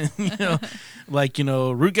 Root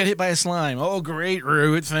got hit by a slime. Oh, great,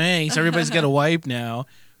 Root. Thanks. Everybody's got a wipe now.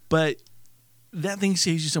 But that thing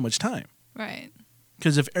saves you so much time. Right.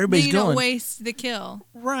 Because if everybody's you going... don't waste the kill.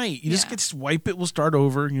 Right. You just wipe it. We'll start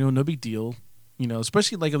over. No big deal.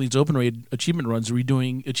 Especially like on these open raid achievement runs, where we're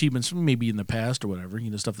doing achievements from maybe in the past or whatever,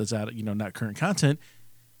 stuff that's out, not current content.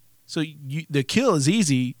 So the kill is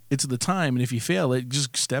easy. It's the time, and if you fail it,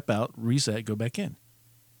 just step out, reset, go back in.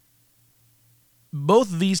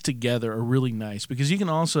 Both of these together are really nice because you can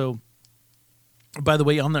also, by the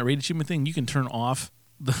way, on that raid achievement thing, you can turn off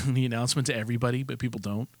the announcement to everybody, but people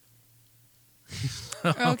don't.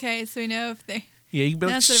 Okay, so we know if they... Yeah, you can be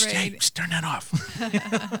like, hey, just turn that off.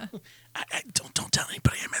 Don't tell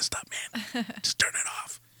anybody I messed up, man. Just turn it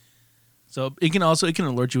off. So it can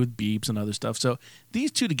alert you with beeps and other stuff. So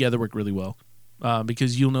these two together work really well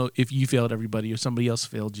because you'll know if you failed everybody or somebody else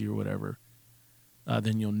failed you or whatever,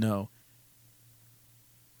 then you'll know.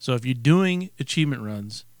 So if you're doing achievement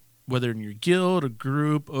runs, whether in your guild, a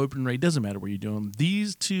group, open raid, doesn't matter where you're doing them,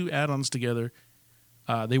 these two add-ons together,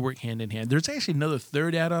 they work hand in hand. There's actually another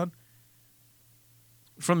third add-on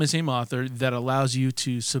from the same author that allows you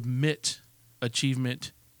to submit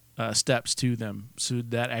achievement steps to them. So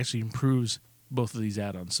that actually improves both of these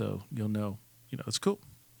add-ons. So you'll know, it's cool.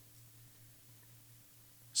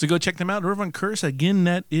 So go check them out over on Curse. Again,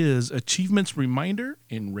 that is Achievements Reminder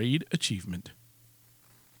and Raid Achievement.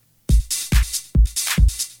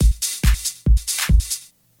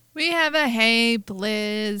 We have a Hey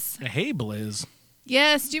Blizz. A Hey Blizz.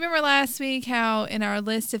 Yes, do you remember last week how in our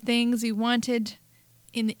list of things we wanted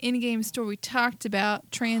in the in-game store we talked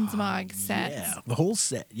about transmog sets? Yeah, the whole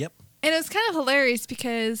set, yep. And it was kind of hilarious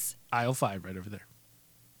because... Aisle 5 right over there.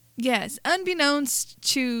 Yes, unbeknownst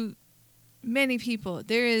to many people,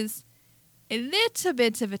 there is a little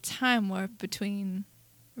bit of a time warp between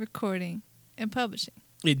recording and publishing.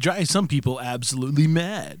 It drives some people absolutely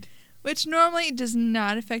mad. Which normally does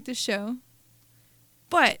not affect the show.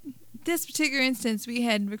 But this particular instance, we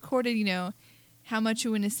had recorded, how much we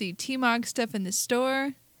want to see T-Mog stuff in the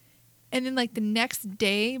store. And then, the next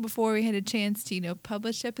day, before we had a chance to,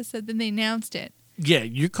 publish the episode, then they announced it. Yeah,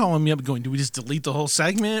 you're calling me up going, do we just delete the whole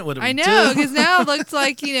segment? What do we I know, because now it looks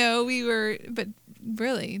like, we were... But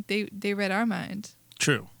really, they read our mind.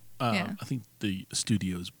 True. Yeah. I think the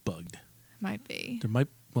studio's bugged. Might be.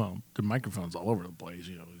 The microphone's all over the place,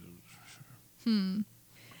 And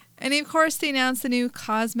of course, they announced the new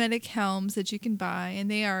cosmetic helms that you can buy,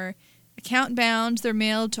 and they are account bound. They're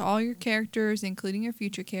mailed to all your characters, including your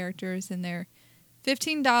future characters, and they're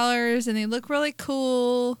 $15, and they look really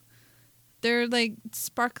cool. They're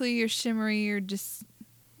sparkly or shimmery or just,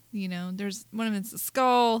 there's one of them's a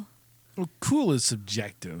skull. Well, cool is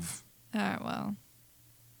subjective. All right, well.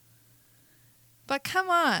 But come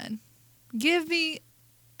on. Give me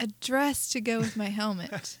a dress to go with my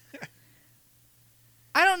helmet.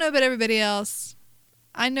 I don't know about everybody else.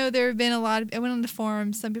 I know there have been I went on the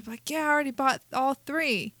forums, some people are like, yeah, I already bought all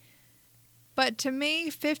 3. But to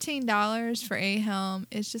me, $15 for a helm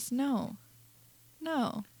is just no.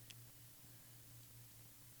 No.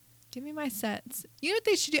 Give me my sets. You know what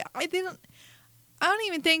they should do? I don't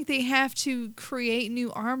even think they have to create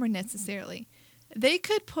new armor necessarily. They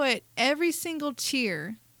could put every single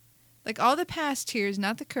tier, all the past tiers,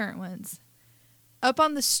 not the current ones, up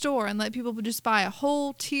on the store and let people just buy a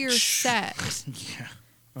whole tier set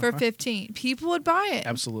for $15. People would buy it.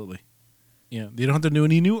 Absolutely. Yeah, they don't have to do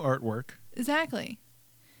any new artwork. Exactly.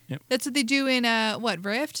 Yep. That's what they do in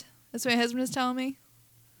Rift? That's what my husband is telling me.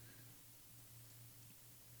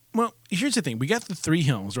 Well, here's the thing. We got the 3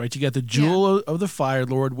 helms, right? You got the Jewel of the Fire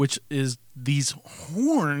Lord, which is these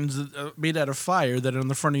horns made out of fire that are on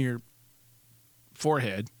the front of your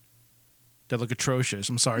forehead that look atrocious.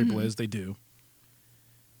 I'm sorry, Blizz, they do.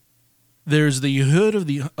 There's the Hood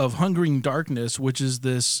of Hungering Darkness, which is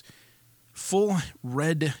this full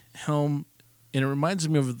red helm, and it reminds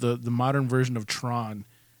me of the modern version of Tron,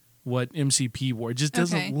 what MCP wore. It just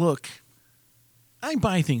doesn't look... I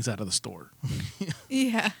buy things out of the store.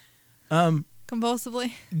 Yeah.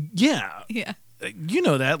 Compulsively? Yeah. Yeah. You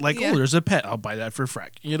know that. Oh, there's a pet. I'll buy that for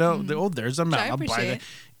Freck. There's a mount. I'll buy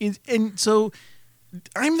that. And so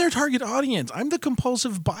I'm their target audience. I'm the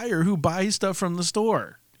compulsive buyer who buys stuff from the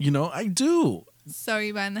store. I do. So are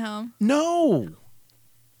you buying the helm? No.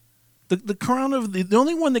 The crown of the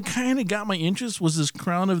only one that kind of got my interest was this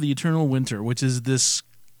Crown of the Eternal Winter, which is this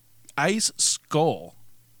ice skull.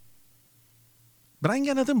 But I ain't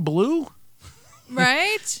got nothing blue.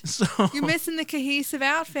 Right? So You're missing the cohesive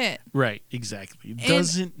outfit. right, exactly. It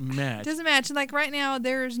doesn't match. It doesn't match. And like right now,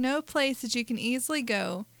 there's no place that you can easily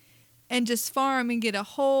go and just farm and get a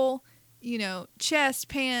whole, chest,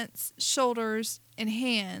 pants, shoulders, and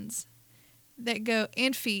hands that go,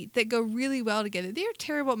 and feet that go really well together. They're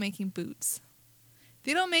terrible at making boots.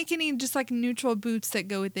 They don't make any just like neutral boots that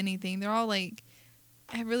go with anything. They're all like,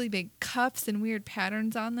 have really big cuffs and weird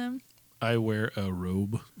patterns on them. I wear a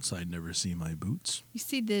robe, so I never see my boots. You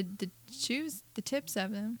see the shoes, the tips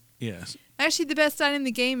of them. Yes. Actually, the best item in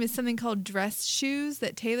the game is something called dress shoes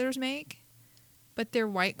that tailors make, but they're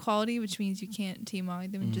white quality, which means you can't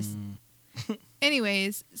Tmog them and just...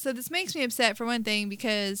 Anyways, so this makes me upset for one thing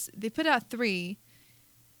because they put out 3,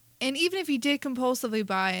 and even if you did compulsively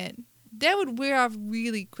buy it, that would wear off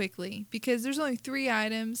really quickly because there's only 3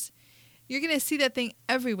 items. You're going to see that thing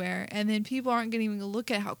everywhere, and then people aren't going to even look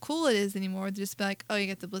at how cool it is anymore. They'll just be like, oh, you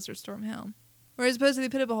got the Blizzard Storm helm. Whereas opposed to they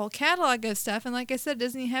put up a whole catalog of stuff, and like I said, it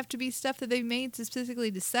doesn't even have to be stuff that they've made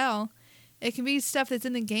specifically to sell. It can be stuff that's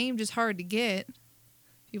in the game just hard to get.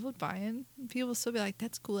 People would buy it. People will still be like,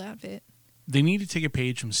 that's a cool outfit. They need to take a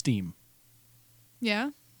page from Steam. Yeah?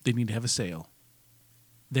 They need to have a sale.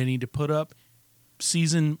 They need to put up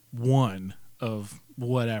season 1 of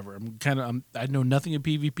whatever. I know nothing of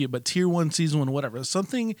PvP, but tier 1, season 1, whatever.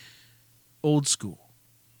 Something old school.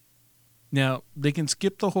 Now, they can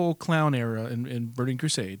skip the whole clown era in Burning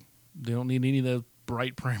Crusade. They don't need any of the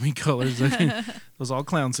bright primary colors. Those all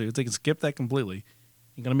clown suits. They can skip that completely.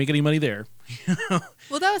 Ain't gonna make any money there.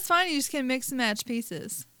 Well, that was fine. You just can mix and match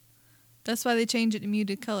pieces. That's why they changed it to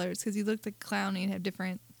muted colors, because you look like a clown and you have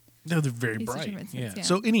different... No, they're very pieces, bright. different Yeah. sets, yeah.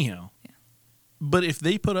 So anyhow, Yeah. But if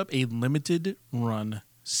they put up a limited run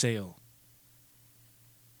sale,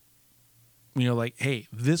 like, hey,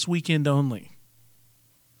 this weekend only,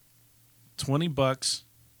 $20,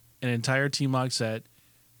 an entire Tmog set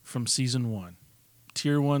from season 1,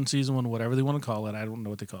 tier 1, season 1, whatever they want to call it. I don't know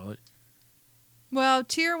what they call it. Well,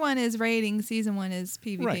 tier 1 is raiding, season 1 is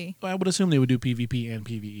PvP. Right. I would assume they would do PvP and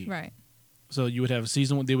PvE. Right. So you would have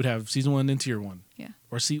season 1. They would have season 1 and tier 1. Yeah.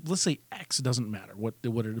 Or let's say X, doesn't matter what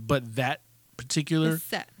it, but that particular The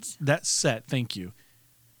set. that set, thank you,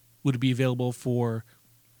 would be available for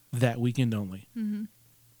that weekend only. Mm-hmm.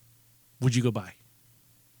 Would you go buy?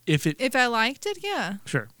 If I liked it, yeah.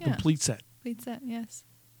 Sure, Yeah. complete set. Complete set, yes.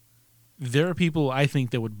 There are people I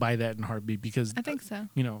think that would buy that in a heartbeat because I think so.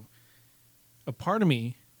 A part of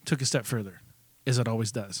me took a step further, as it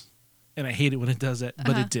always does, and I hate it when it does that,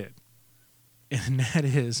 but it did. And that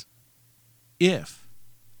is, if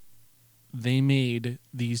they made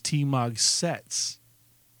these Tmog sets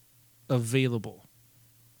available.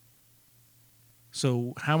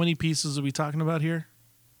 So how many pieces are we talking about here?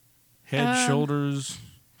 Head, shoulders,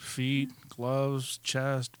 feet, gloves,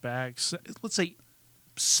 chest, back. Let's say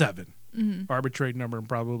 7. Mm-hmm. Arbitrary number, I'm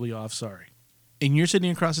probably off, sorry. And you're sitting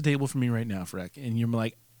across the table from me right now, Freck, and you're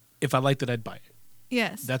like, if I liked it, I'd buy it.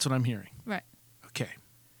 Yes. That's what I'm hearing. Right. Okay.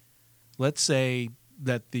 Let's say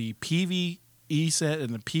that the PvE set and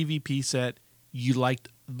the PvP set, you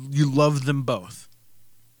loved them both.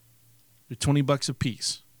 They're $20 a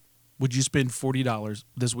piece. Would you spend $40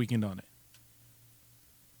 this weekend on it?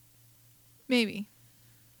 Maybe.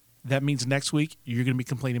 That means next week you're going to be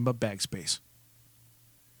complaining about bag space.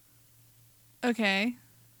 Okay.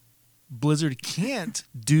 Blizzard can't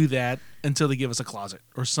do that until they give us a closet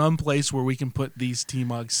or some place where we can put these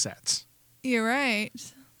Tmog sets. You're right.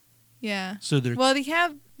 Yeah. So they're Well, they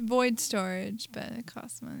have void storage, but it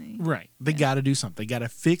costs money. right. They got to do something. They got to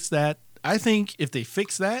fix that. I think if they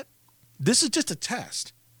fix that, this is just a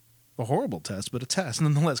test. A horrible test, but a test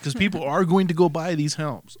nonetheless, because people are going to go buy these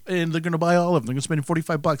helms, and they're going to buy all of them. They're going to spend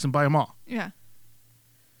 $45 and buy them all. Yeah.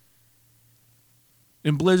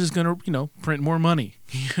 And Blizzard's going to, print more money.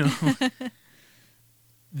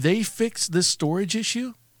 They fix this storage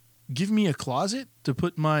issue. Give me a closet to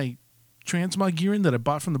put my transmog gear in that I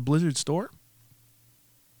bought from the Blizzard store.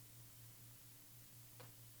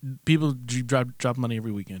 People drop money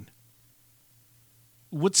every weekend.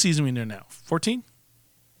 What season are we in there now? 14?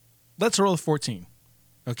 Let's roll with 14.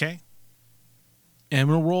 Okay? And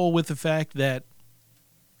we'll roll with the fact that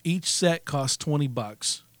each set costs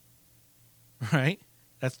 $20. Right?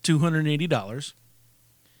 That's $280.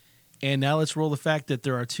 And now let's roll the fact that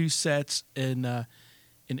there are 2 sets in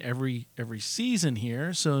every season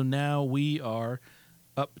here. So now we are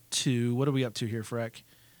up to, what are we up to here, Freck?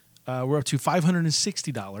 We're up to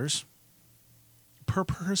 $560 per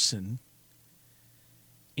person.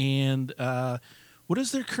 And what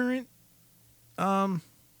is their current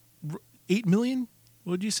 8 million?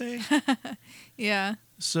 Would you say? Yeah.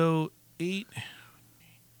 So 8,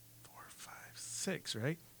 4, 5, 6,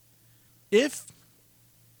 right? If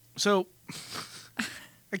so,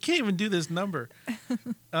 I can't even do this number.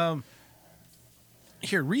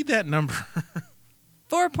 Here, read that number.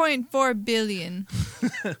 4.4 billion.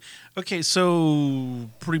 Okay, so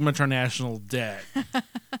pretty much our national debt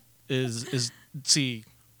is see,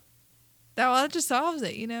 That just solves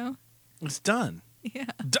it, you know? it's done. Yeah.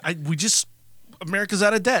 America's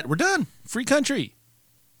out of debt. We're done. Free country.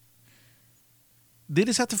 They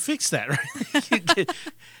just have to fix that, right?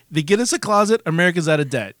 They get us a closet. America's out of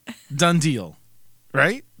debt. Done deal.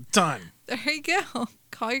 Right? Done. There you go.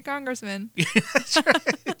 Call your congressman. That's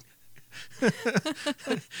right.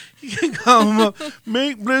 You can call them up.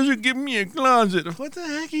 Make Blizzard give me a closet. What the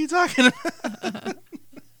heck are you talking about?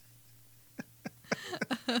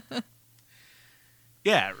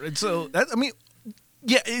 Yeah. So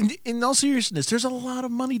yeah. In all seriousness, there's a lot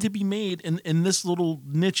of money to be made in this little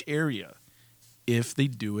niche area if they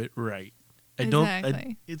do it right.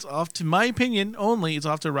 Exactly. It's off to my opinion only. It's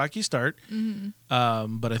off to a rocky start.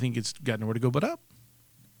 Mm-hmm. But I think it's got nowhere to go but up.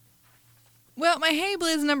 Well, my Hey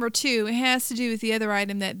Blizz number 2 has to do with the other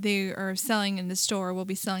item that they are selling in the store. We'll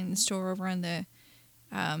be selling in the store over on the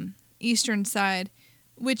eastern side,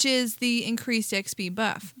 which is the increased XP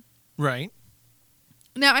buff. Right.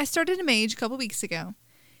 Now, I started a mage a couple weeks ago,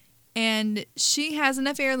 and she has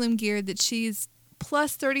enough heirloom gear that she's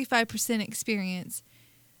plus 35% experience,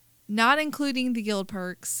 not including the guild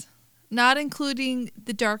perks, not including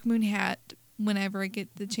the Dark Moon hat whenever I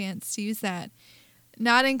get the chance to use that,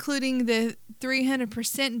 not including the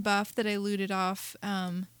 300% buff that I looted off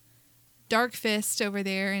Dark Fist over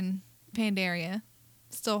there in Pandaria.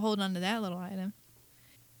 Still hold on to that little item.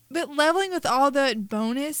 But leveling with all that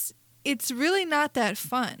bonus, it's really not that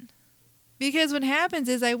fun. Because what happens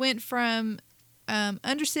is I went from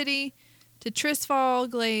Undercity to Tristfall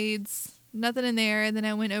Glades, nothing in there, and then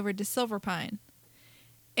I went over to Silverpine.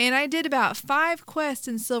 And I did about 5 quests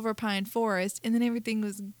in Silverpine Forest, and then everything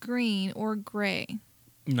was green or gray.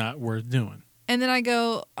 Not worth doing. And then I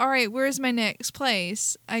go, all right, where's my next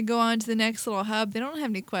place? I go on to the next little hub. They don't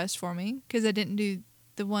have any quests for me because I didn't do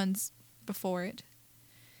the ones before it.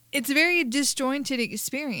 It's a very disjointed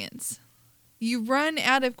experience. You run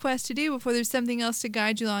out of quests to do before there's something else to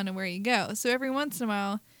guide you on to where you go. So every once in a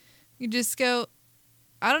while, you just go,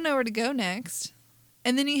 I don't know where to go next.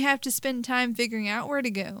 And then you have to spend time figuring out where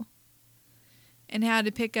to go and how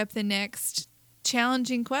to pick up the next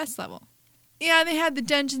challenging quest level. Yeah, they have the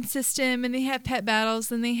dungeon system and they have pet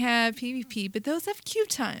battles and they have PvP, but those have queue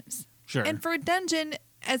times. Sure. And for a dungeon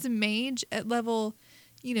as a mage at level,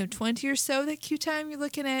 20 or so, that queue time, you're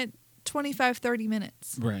looking at 25, 30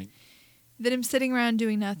 minutes. Right. That I'm sitting around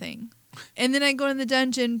doing nothing. And then I go in the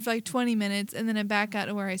dungeon for like 20 minutes and then I'm back out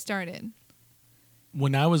to where I started.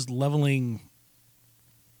 When I was leveling,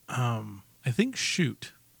 I think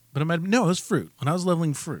Shoot, but it was Fruit. When I was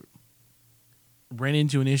leveling Fruit, ran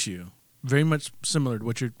into an issue very much similar to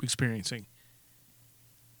what you're experiencing.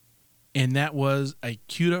 And that was I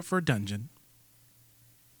queued up for a dungeon.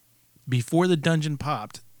 Before the dungeon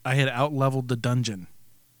popped, I had out-leveled the dungeon.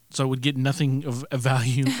 So I would get nothing of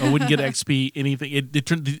value. I wouldn't get XP, anything.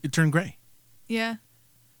 It turned gray. Yeah.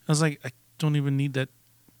 I was like, I don't even need that.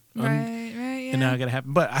 Right, yeah. And now I got to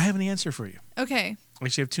happen. But I have an answer for you. Okay. I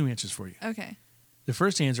actually have 2 answers for you. Okay. The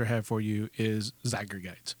first answer I have for you is Zyger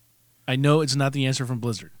Guides. I know it's not the answer from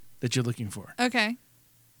Blizzard that you're looking for. Okay.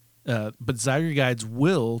 But Zyger Guides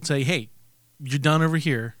will say, hey, you're done over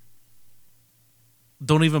here.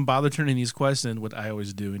 Don't even bother turning these quests in, what I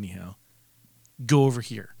always do anyhow. Go over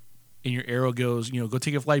here. And your arrow goes, go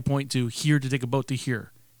take a flight point to here to take a boat to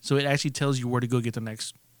here. So it actually tells you where to go get the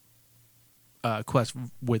next quest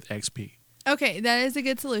with XP. Okay, that is a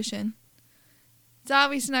good solution. It's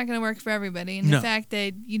obviously not going to work for everybody. And the fact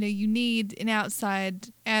that, you need an outside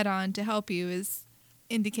add-on to help you is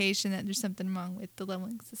indication that there's something wrong with the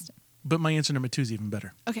leveling system. But my answer number 2 is even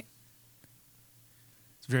better. Okay.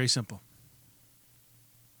 It's very simple.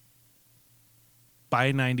 Buy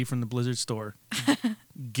a 90 from the Blizzard store.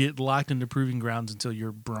 Get locked into Proving Grounds until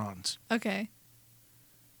you're bronze. Okay.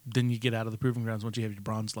 Then you get out of the Proving Grounds once you have your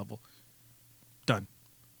bronze level. Done.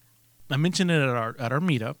 I mentioned it at our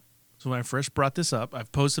meetup. So when I first brought this up,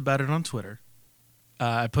 I've posted about it on Twitter.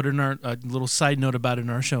 I put in a little side note about it in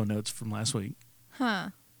our show notes from last week. Huh.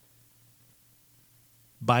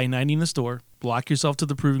 Buy 90 in the store. Lock yourself to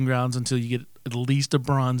the Proving Grounds until you get at least a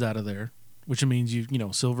bronze out of there. Which means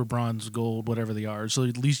silver, bronze, gold, whatever they are. So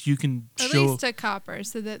at least you can At show... least a copper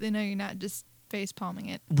so that they know you're not just face palming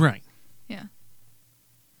it. Right. Yeah.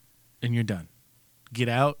 And you're done. Get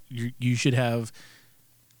out. You should have...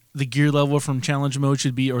 the gear level from challenge mode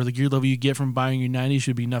should be, or the gear level you get from buying your 90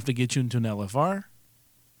 should be enough to get you into an LFR.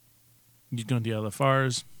 You go into the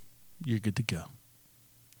LFRs, you're good to go.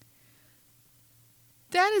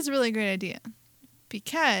 That is a really great idea,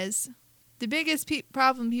 because the biggest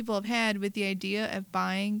problem people have had with the idea of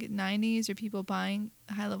buying 90s or people buying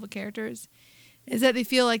high-level characters is that they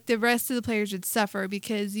feel like the rest of the players would suffer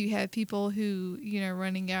because you have people who,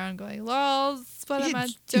 running out and going, lols, what am I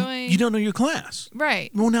doing? You don't know your class. Right.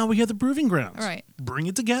 Well, now we have the Proving Grounds. Right. Bring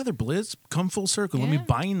it together, Blizz. Come full circle. Let me Yeah.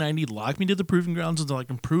 buy you 90, lock me to the Proving Grounds until I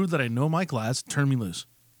can prove that I know my class, turn me loose.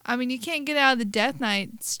 I mean, you can't get out of the Death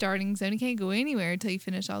Knight starting zone. You can't go anywhere until you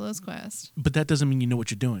finish all those quests. But that doesn't mean you know what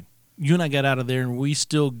you're doing. You and I got out of there, and we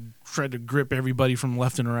still tried to grip everybody from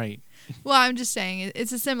left and right. Well, I'm just saying,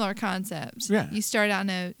 it's a similar concept. Yeah. You start out in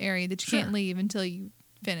an area that you Sure. can't leave until you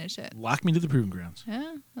finish it. Lock me to the Proving Grounds.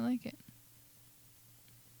 Yeah, I like it.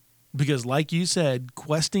 Because like you said,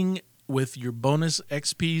 questing with your bonus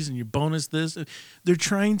XPs and your bonus this, they're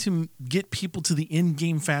trying to get people to the end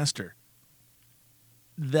game faster.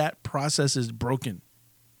 That process is broken.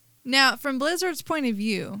 Now, from Blizzard's point of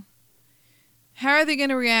view, how are they going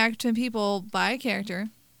to react when people buy a character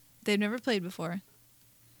they've never played before?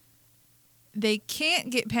 They can't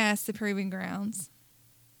get past the Proving Grounds,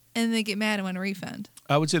 and they get mad and want a refund.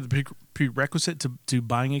 I would say the prerequisite to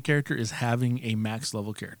buying a character is having a max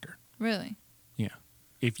level character. Really? Yeah.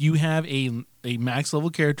 If you have a max level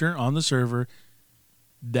character on the server,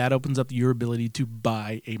 that opens up your ability to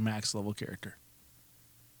buy a max level character.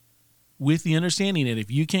 With the understanding that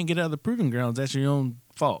if you can't get out of the Proving Grounds, that's your own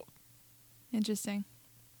fault. Interesting.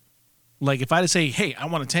 Like if I say, hey, I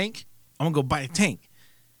want a tank, I'm going to go buy a tank.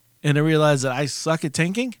 And I realize that I suck at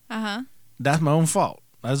tanking, Uh-huh. that's my own fault.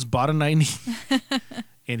 I just bought a 90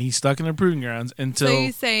 and he's stuck in the Proving Grounds until... So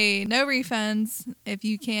you say no refunds if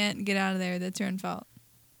you can't get out of there. That's your own fault.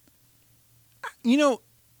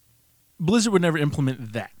 Blizzard would never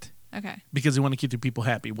implement that Okay. because they want to keep their people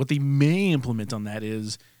happy. What they may implement on that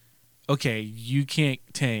is, okay, you can't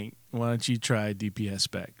tank. Why don't you try DPS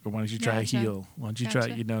spec? Or why don't you try Gotcha. a heal? Why don't you Gotcha.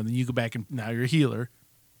 try, then you go back and now you're a healer.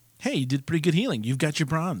 Hey, you did pretty good healing. You've got your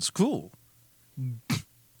bronze. Cool.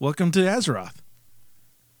 Welcome to Azeroth.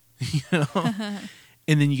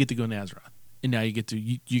 And then you get to go to Azeroth. And now you get to,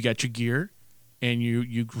 you got your gear and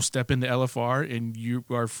you step into LFR and you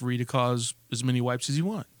are free to cause as many wipes as you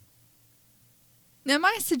want. Now,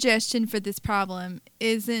 my suggestion for this problem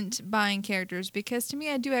isn't buying characters, because to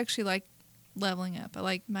me, I do actually like leveling up. I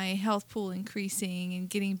like my health pool increasing and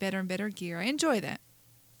getting better and better gear. I enjoy that.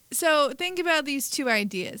 So think about these two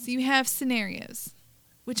ideas. You have scenarios,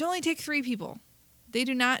 which only take 3 people. They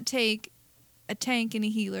do not take a tank and a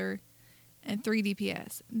healer and 3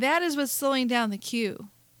 DPS. That is what's slowing down the queue,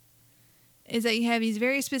 is that you have these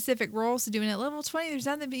very specific roles to do. And at level 20, there's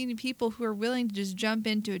not that many people who are willing to just jump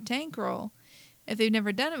into a tank role if they've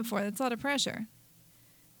never done it before. That's a lot of pressure.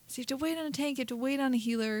 So you have to wait on a tank, you have to wait on a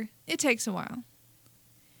healer. It takes a while.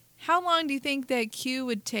 How long do you think that queue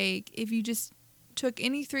would take if you just took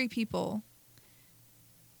any 3 people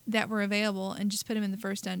that were available and just put them in the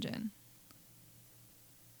first dungeon?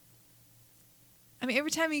 I mean,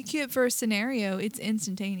 every time you queue up for a scenario, it's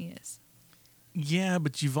instantaneous. Yeah,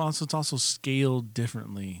 but it's also scaled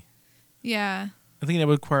differently. Yeah. I think that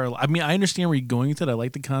would require. I mean, I understand where you're going with it. I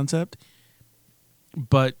like the concept,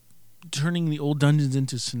 but turning the old dungeons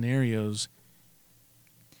into scenarios.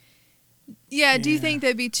 Yeah, do you Yeah. think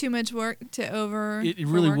that'd be too much work to It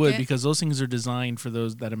really overwork would, it? because those things are designed for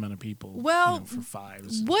that amount of people. Well, for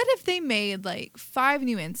 5s. What if they made like 5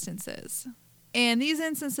 new instances, and these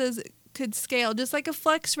instances could scale just like a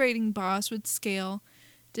flex rating boss would scale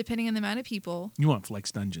depending on the amount of people? You want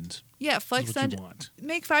flex dungeons? Yeah, flex That's what you dungeon. want.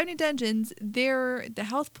 Make 5 new dungeons. The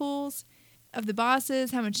health pools of the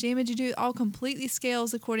bosses, how much damage you do, all completely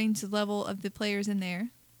scales according to the level of the players in there.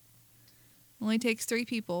 Only takes 3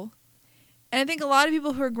 people. And I think a lot of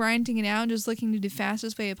people who are grinding it out and just looking to do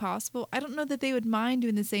fastest way possible, I don't know that they would mind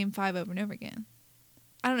doing the same 5 over and over again.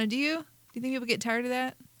 I don't know. Do you? Do you think people get tired of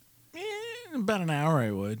that? About an hour,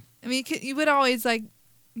 I would. I mean, you could always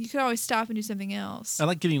stop and do something else. I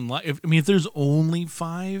like getting. If there's only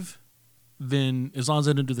 5, then as long as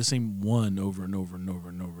I don't do the same one over and over and over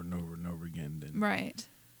and over and over and over again, then Right.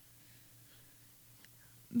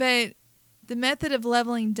 But the method of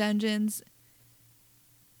leveling dungeons,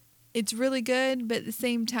 it's really good, but at the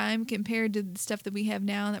same time, compared to the stuff that we have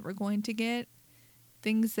now that we're going to get,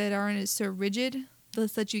 things that aren't so rigid,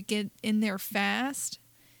 let's let you get in there fast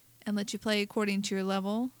and let you play according to your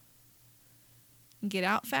level and get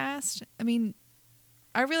out fast. I mean,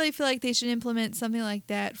 I really feel like they should implement something like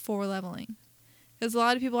that for leveling. Because a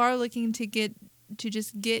lot of people are looking to get to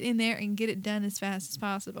just get in there and get it done as fast as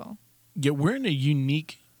possible. Yeah, we're in a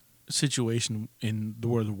unique situation in the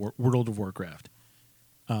World of Warcraft.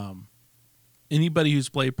 Anybody who's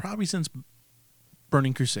played probably since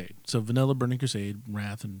Burning Crusade, so vanilla Burning Crusade,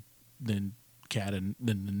 Wrath, and then Cat, and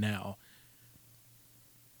then now,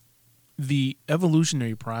 the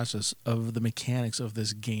evolutionary process of the mechanics of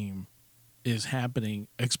this game is happening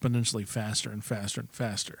exponentially faster and faster and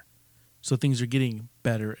faster. So things are getting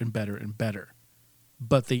better and better and better,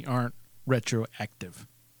 but they aren't retroactive.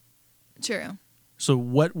 True. So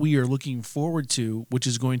what we are looking forward to, which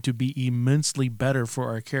is going to be immensely better for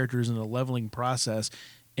our characters in the leveling process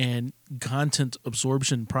and content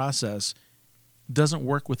absorption process, doesn't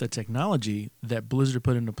work with the technology that Blizzard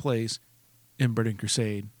put into place in Burning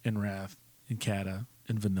Crusade, in Wrath, in Cata,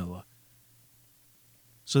 in Vanilla.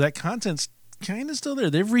 So that content's kind of still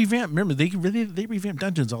there. They've revamped. Remember, they revamp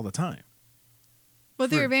dungeons all the time. Well,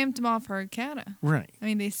 they revamped them all for Cata. Right. I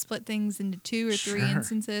mean, they split things into 2 or 3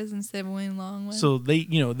 instances instead of one long one. So they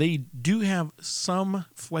do have some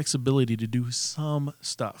flexibility to do some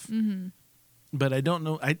stuff. Mm-hmm. But I don't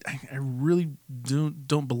know. I really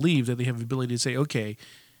don't believe that they have the ability to say, okay,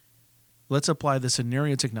 let's apply the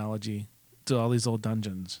scenario technology to all these old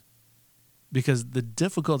dungeons, because the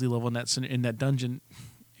difficulty level in that dungeon,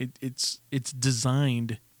 it's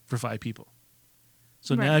designed for 5 people.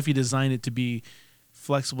 So now if you design it to be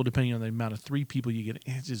flexible depending on the amount of 3 people you get,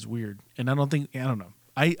 it's just weird. And I don't know.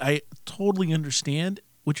 I totally understand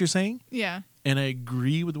what you're saying. Yeah. And I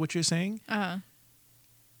agree with what you're saying. Uh-huh.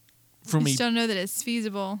 From just don't know that it's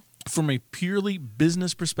feasible. From a purely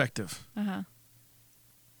business perspective, Uh-huh.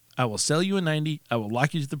 I will sell you a 90. I will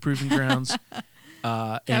lock you to the proving grounds.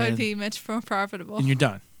 That would be much more profitable. And you're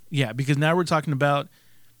done. Yeah, because now we're talking about,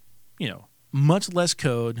 much less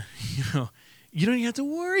code. You don't even have to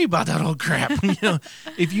worry about that old crap.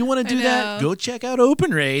 If you want to do that, go check out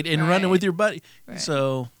OpenRaid and run it with your buddy. Right.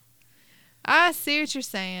 So I see what you're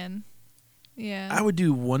saying. Yeah. I would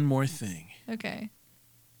do one more thing. Okay.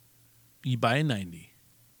 You buy a 90.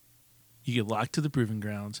 You get locked to the proving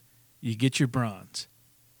grounds. You get your bronze.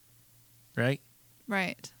 Right?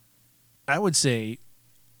 Right. I would say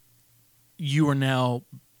you are now,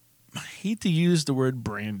 I hate to use the word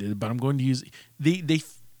branded, but I'm going to use, they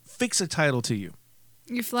fix a title to you.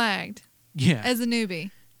 You're flagged. Yeah. As a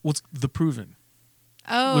newbie. Well, it's the Proven.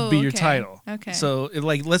 Oh, would be your title. Okay. So,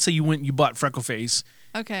 let's say you bought Freckleface.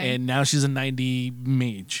 Okay. And now she's a 90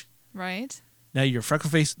 mage. Right. Now you're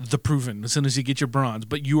Freckleface the Proven as soon as you get your bronze.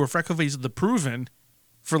 But you were Freckleface the Proven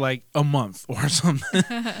for like a month or something.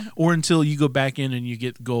 Or until you go back in and you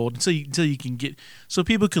get gold. Until you can get... So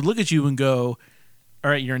people could look at you and go,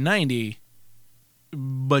 all right, you're 90,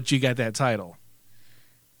 but you got that title.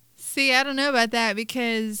 See, I don't know about that,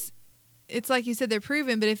 because it's like you said, they're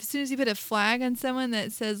proven, but as soon as you put a flag on someone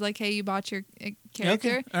that says, like, hey, you bought your character,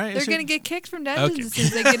 okay. All right, they're going to get kicked from dungeons as soon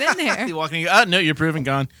as they get in there. You're walking, oh, no, you're proven,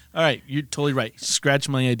 gone. All right, you're totally right. Scratch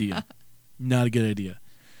my idea. Not a good idea.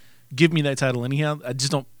 Give me that title anyhow. I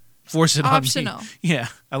just don't force it Optional. on me. Yeah,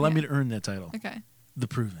 allow me to earn that title. Okay. The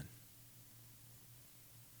Proven.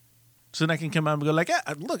 So then I can come out and go like,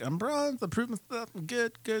 look, I'm bronze, the Proven stuff,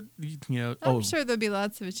 good. I'm sure there'll be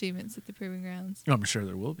lots of achievements at the Proving Grounds. I'm sure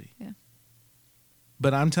there will be. Yeah.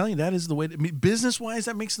 But I'm telling you, that is the way. Business-wise,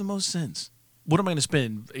 that makes the most sense. What am I going to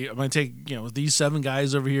spend? I'm going to take these 7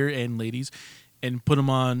 guys over here and ladies and put them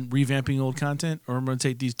on revamping old content, or I'm going to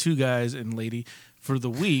take these 2 guys and lady for the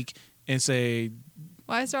week and say,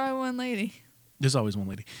 why is there only one lady? There's always one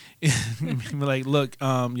lady. Be like, look,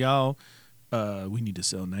 y'all, we need to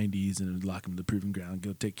sell 90s and lock them to the proving ground.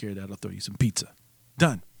 Go take care of that. I'll throw you some pizza.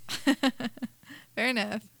 Done. Fair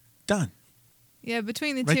enough. Done. Yeah,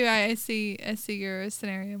 between the two, I see your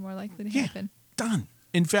scenario more likely to happen. Done.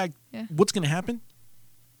 In fact, what's going to happen?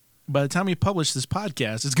 By the time we publish this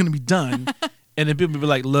podcast, it's going to be done. And then people will be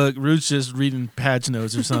like, look, Ruth's just reading patch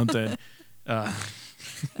notes or something.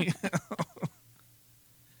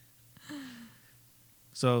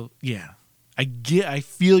 So, yeah. I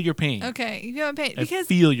feel your pain. Okay, you feel my pain. Because I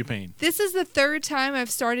feel your pain. This is the 3rd time I've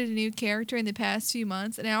started a new character in the past few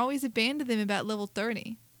months, and I always abandon them about level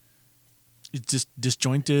 30. It's just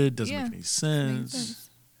disjointed, doesn't make any sense.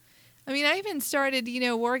 I mean, I even started,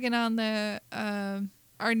 working on the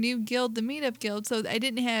our new guild, the Meetup Guild, so I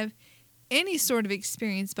didn't have any sort of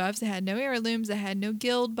experience buffs. I had no heirlooms. I had no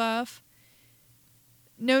guild buff.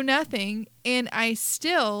 No nothing. And I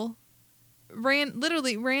still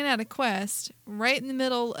literally ran out of quest right in the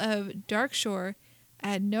middle of Darkshore. I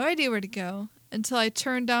had no idea where to go until I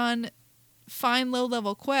turned on find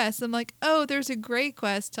low-level quests. I'm like, oh, there's a great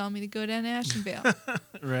quest telling me to go down Ashenvale.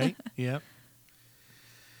 Right, yep.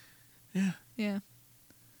 Yeah. Yeah.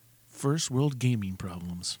 First world gaming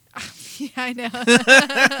problems. Yeah, I know.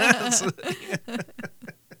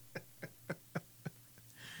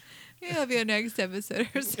 Maybe that'll be our next episode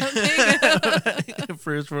or something.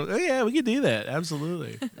 First world. Oh, yeah, we could do that.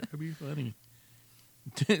 Absolutely. That'd be funny.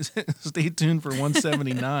 Stay tuned for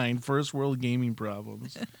 179, First World Gaming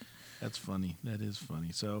Problems. That's funny. That is funny.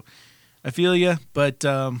 So I feel you, but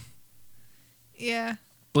Yeah.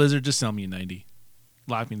 Blizzard, just sell me a 90.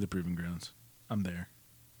 Lock me in the Proving Grounds. I'm there.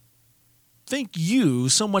 Thank you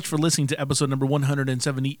so much for listening to episode number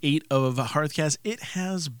 178 of Hearthcast. It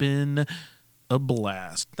has been a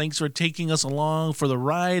blast. Thanks for taking us along for the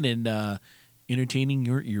ride and entertaining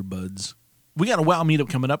your earbuds. We got a WoW meetup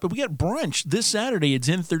coming up, and we got brunch this Saturday at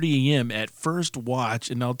 10:30 a.m. at First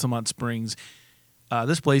Watch in Altamont Springs.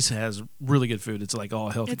 This place has really good food. It's like all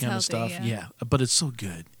healthy It's kind healthy, of stuff. yeah. But it's so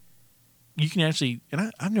good. You can actually,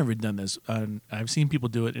 and I've never done this. I've seen people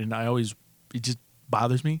do it, and it just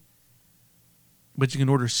bothers me. But you can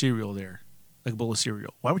order cereal there, like a bowl of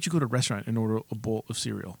cereal. Why would you go to a restaurant and order a bowl of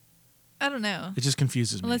cereal? I don't know. It just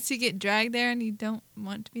confuses me. Unless you get dragged there and you don't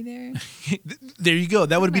want to be there. There you go.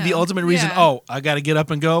 That would be the No. ultimate reason. Yeah. Oh, I got to get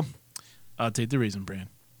up and go. I'll take the Raisin Bran.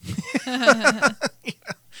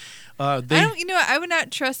 I would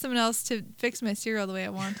not trust someone else to fix my cereal the way I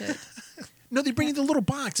want it. No, they bring you the little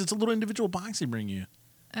box. It's a little individual box they bring you.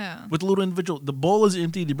 Oh. With a little individual. The bowl is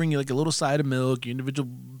empty. They bring you like a little side of milk, your individual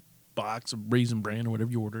box of Raisin Bran or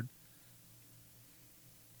whatever you ordered.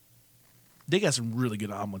 They got some really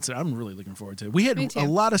good omelets there. I'm really looking forward to it. We had Me too. a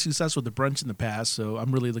lot of success with the brunch in the past, so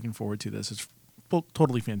I'm really looking forward to this. It's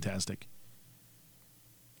totally fantastic.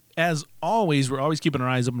 As always, we're always keeping our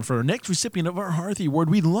eyes open for our next recipient of our Hearthy Award.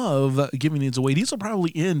 We love giving these away. These will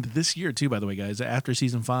probably end this year, too, by the way, guys. After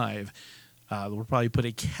Season 5, we'll probably put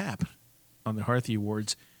a cap on the Hearthy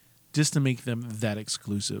Awards just to make them that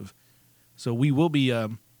exclusive. So we will be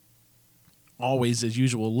always, as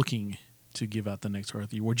usual, looking to give out the next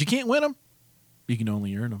Hearthy Award. You can't win them. You can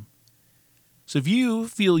only earn them. So if you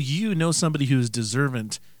feel you know somebody who is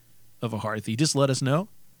deserving of a Hearthy, just let us know.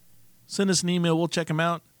 Send us an email. We'll check them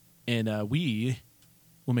out. And we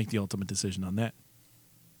will make the ultimate decision on that.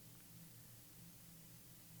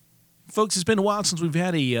 Folks, it's been a while since we've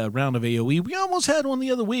had a round of AoE. We almost had one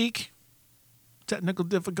the other week. Technical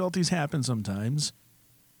difficulties happen sometimes.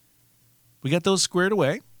 We got those squared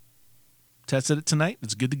away. Tested it tonight.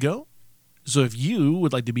 It's good to go. So if you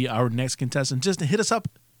would like to be our next contestant, just hit us up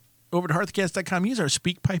over to hearthcast.com. Use our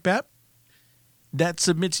SpeakPipe app. That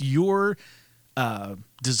submits your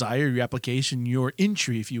desire, your application, your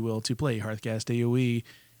entry, if you will, to play Hearthcast AoE.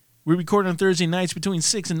 We record on Thursday nights between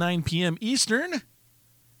 6 and 9 p.m. Eastern.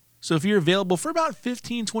 So if you're available for about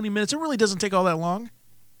 15, 20 minutes, it really doesn't take all that long.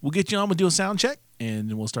 We'll get you on, we'll do a sound check, and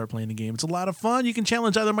then we'll start playing the game. It's a lot of fun. You can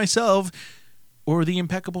challenge either myself or the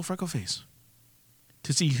impeccable Freckleface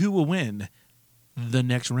to see who will win the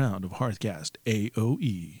next round of Hearthcast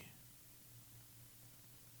AoE.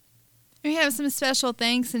 We have some special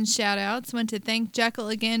thanks and shout-outs. Want to thank Jekyll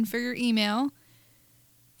again for your email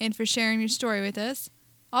and for sharing your story with us.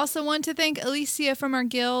 Also want to thank Alicia from our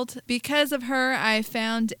guild. Because of her, I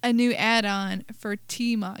found a new add-on for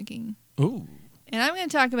T-mogging. Ooh. And I'm going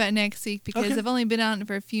to talk about it next week because Okay. I've only been on it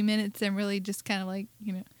for a few minutes and really just kind of like,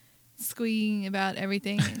 squeaking about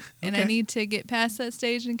everything. And I Okay. need to get past that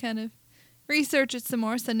stage and kind of research it some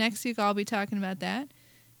more. So next week I'll be talking about that.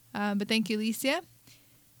 But thank you, Alicia.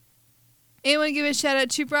 And I want to give a shout out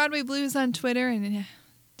to Broadway Blues on Twitter. And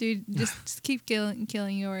dude, just keep killing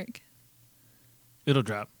Yorick. It'll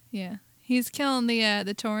drop. Yeah. He's killing the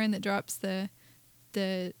Tauren that drops the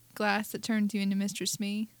glass that turns you into Mr.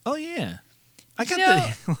 Smee. Oh, yeah. I got You know-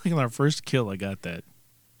 that. Like on our first kill, I got that.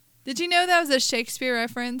 Did you know that was a Shakespeare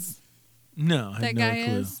reference? No, I had That no guy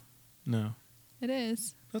clue. is? No. It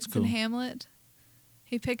is. That's It's cool. in Hamlet.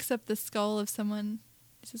 He picks up the skull of someone.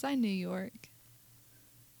 He says, I knew York.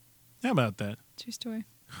 How about that? True story.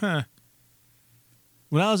 Huh.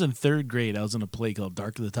 When I was in third grade, I was in a play called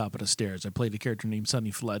Dark at the Top of the Stairs. I played a character named Sunny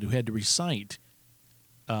Flood who had to recite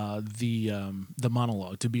the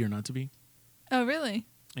monologue, To Be or Not to Be. Oh, really?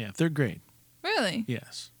 Yeah, third grade. Really?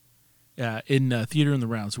 Yes. In Theater in the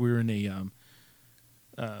Round. So we were in a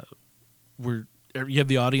you have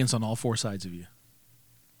the audience on all four sides of you.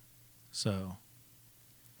 So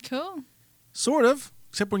Cool. sort of,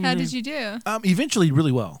 except when How you're did you do? eventually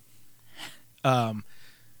really well.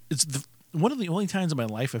 It's one of the only times in my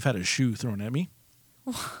life I've had a shoe thrown at me.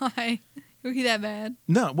 Why? Were you that bad?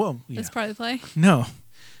 No, well, yeah. That's part of the play. No,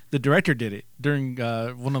 the director did it during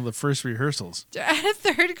one of the first rehearsals. At a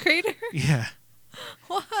third grader? Yeah.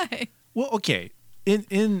 Why? Well, okay.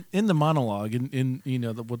 in the monologue, in you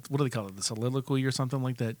know, what do they call it? The soliloquy or something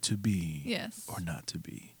like that? To be, Yes. or not to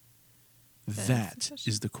be. That That is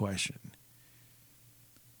is the question.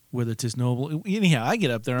 Whether 'tis noble. Anyhow, I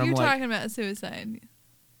get up there. You're I'm like, talking about suicide.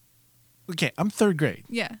 okay, I'm third grade.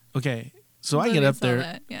 Yeah. Okay, so I get up Oblivious to all there.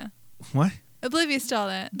 that, yeah. What? Oblivious to all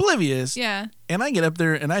that. Oblivious. Yeah. And I get up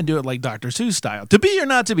there and I do it like Dr. Seuss style. To be or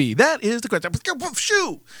not to be? That is the question.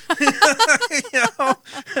 Shoo! You know?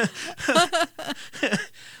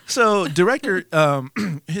 So director,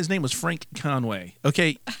 his name was Frank Conway.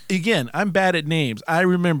 Okay, again, I'm bad at names. I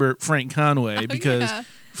remember Frank Conway because yeah.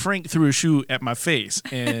 Frank threw a shoe at my face,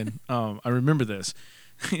 and I remember this.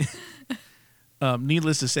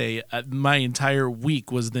 Needless to say, my entire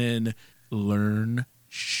week was then learn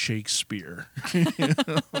Shakespeare.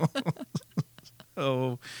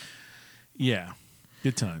 Oh, yeah,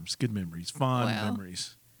 good times, good memories, fond Wow.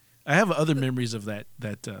 memories. I have other memories of that.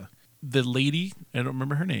 The lady, I don't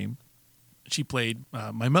remember her name. She played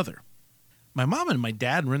my mother. My mom and my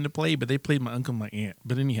dad were in the play, but they played my uncle and my aunt.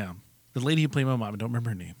 But anyhow, the lady who played my mom, I don't remember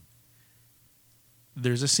her name.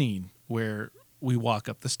 There's a scene where we walk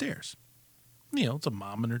up the stairs. You know, it's a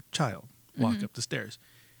mom and her child walk up the stairs.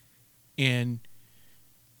 And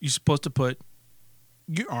you're supposed to put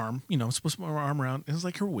your arm, you know, supposed to put her arm around, it was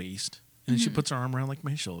like her waist. And then she puts her arm around like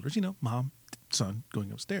my shoulders, you know, mom, son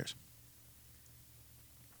going upstairs.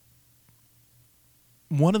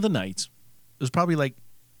 One of the nights, it was probably like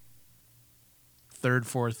third,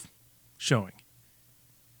 fourth showing.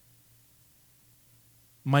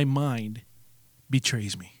 My mind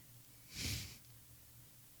betrays me.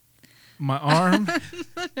 My arm.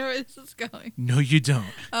 I know where this is going. No, you don't.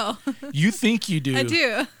 Oh. You think you do. I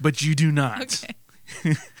do. But you do not.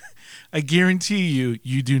 Okay. I guarantee you,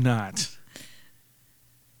 you do not.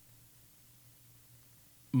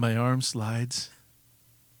 My arm slides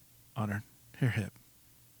on her hip,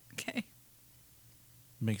 Okay.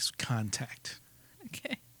 makes contact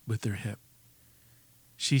Okay. with her hip.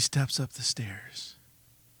 She steps up the stairs.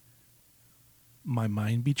 My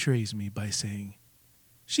mind betrays me by saying,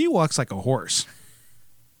 she walks like a horse.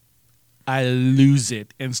 I lose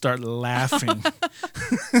it and start laughing.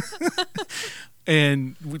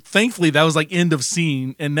 And thankfully, that was like end of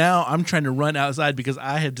scene. And now I'm trying to run outside because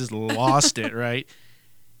I had just lost it, right?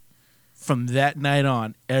 From that night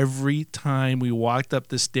on, every time we walked up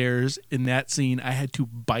the stairs in that scene, I had to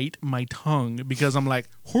bite my tongue because I'm like,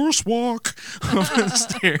 horse walk up the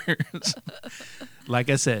stairs. Like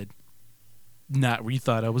I said, not where you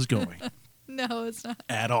thought I was going No, it's not.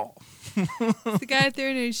 at all. If the guy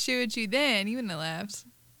threw his shoe at you then, you wouldn't have laughed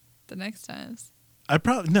the next times. I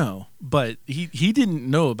probably no, but he didn't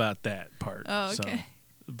know about that part. Oh, okay. So,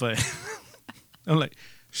 but I'm like,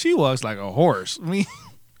 she walks like a horse. I mean,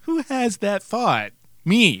 who has that thought?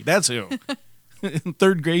 Me. That's who.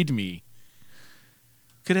 Third grade me.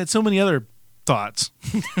 Could have had so many other thoughts.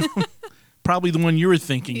 Probably the one you were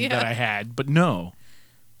thinking Yeah. that I had, but no.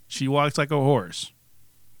 She walks like a horse.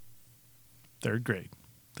 Third grade.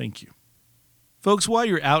 Thank you. Folks, while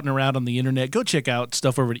you're out and around on the internet, go check out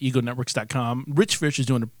stuff over at egonetworks.com. Rich Fish is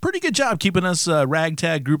doing a pretty good job keeping us a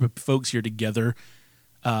ragtag group of folks here together.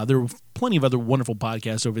 There are plenty of other wonderful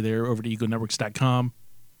podcasts over there over at egonetworks.com.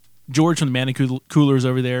 George from the Mana Coolers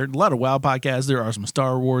over there. A lot of WoW podcasts. There are some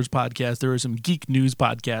Star Wars podcasts. There are some geek news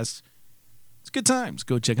podcasts. It's good times.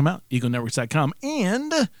 Go check them out, egonetworks.com.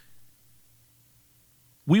 And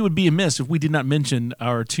we would be amiss if we did not mention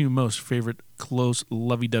our two most favorite close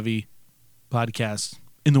lovey-dovey podcasts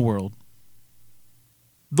in the world.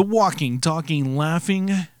 The Walking, Talking, Laughing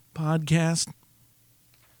podcast.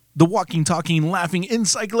 The Walking, Talking, Laughing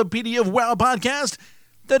Encyclopedia of WoW podcast.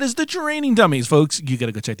 That is the Training Dummies, folks. You got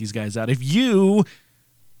to go check these guys out. If you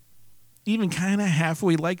even kind of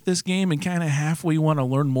halfway like this game and kind of halfway want to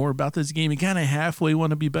learn more about this game and kind of halfway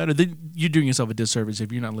want to be better, then you're doing yourself a disservice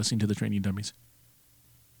if you're not listening to the Training Dummies.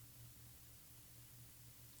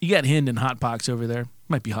 You got Hind and Hotpox over there.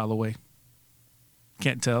 Might be Holloway.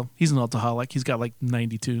 Can't tell. He's an alcoholic. He's got like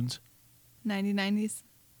 90 tunes. 90s.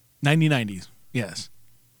 90s. Yes.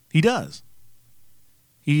 He does.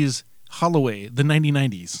 He's Holloway, the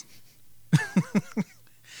 90s.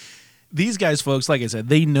 These guys, folks, like I said,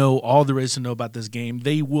 they know all there is to know about this game.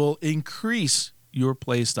 They will increase your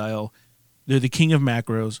play style. They're the king of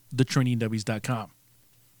macros, thetrainingdummies.com.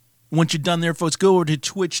 Once you're done there, folks, go over to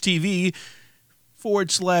Twitch TV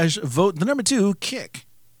 /vote the number 2 kick.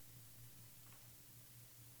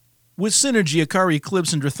 With Synergy, Akari,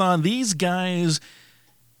 Eclipse, and Drathan, these guys,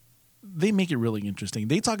 they make it really interesting.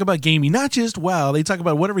 They talk about gaming, not just WoW. They talk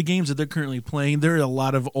about whatever games that they're currently playing. There are a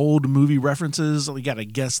lot of old movie references. You got to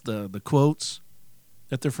guess the quotes.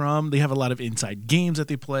 that they're from. They have a lot of inside games that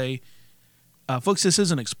they play. Folks, this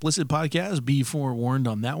is an explicit podcast. Be forewarned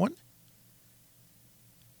on that one.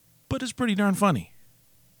 But it's pretty darn funny.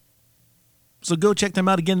 So go check them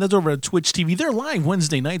out. Again, that's over at Twitch TV. They're live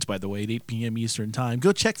Wednesday nights, by the way, at 8 p.m. Eastern Time.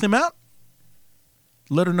 Go check them out.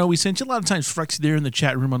 Let her know we sent you. A lot of times, Freck's there in the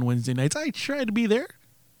chat room on Wednesday nights. I try to be there.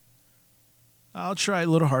 I'll try a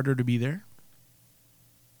little harder to be there.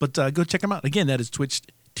 But go check them out. Again, that is Twitch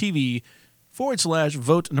TV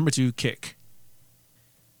 /vote2kick.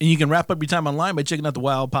 And you can wrap up your time online by checking out the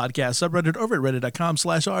WoW Podcast subreddit over at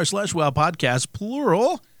reddit.com/r/WoW Podcast,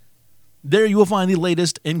 plural. There you will find the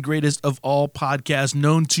latest and greatest of all podcasts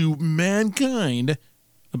known to mankind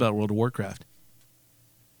about World of Warcraft.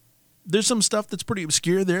 There's some stuff that's pretty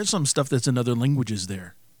obscure there. Some stuff that's in other languages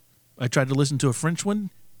there. I tried to listen to a French one.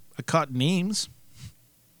 I caught names.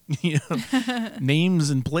 Names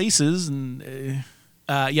and places. And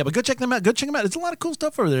but go check them out. Go check them out. It's a lot of cool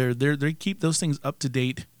stuff over there. They keep those things up to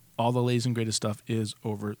date. All the latest and greatest stuff is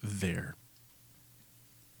over there.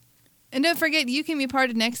 And don't forget, you can be part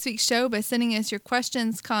of next week's show by sending us your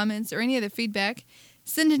questions, comments, or any other feedback.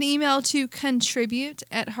 Send an email to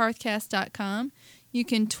contribute@hearthcast.com. You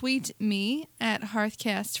can tweet me at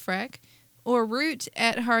HearthcastFreck or Root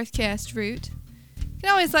at HearthcastRoot. You can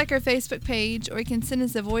always like our Facebook page, or you can send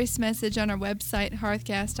us a voice message on our website,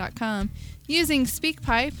 hearthcast.com, using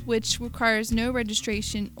SpeakPipe, which requires no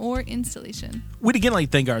registration or installation. We'd again like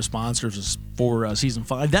to thank our sponsors for Season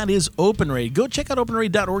 5. That is OpenRaid. Go check out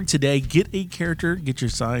openraid.org today. Get a character. Get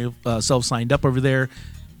yourself signed up over there.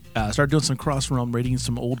 Start doing some cross-realm raiding,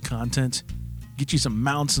 some old content. Get you some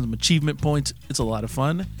mounts and some achievement points. It's a lot of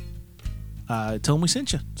fun. Tell them we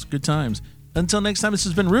sent you. It's good times. Until next time, this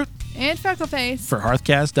has been Root and Freckleface for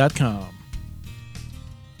Hearthcast.com.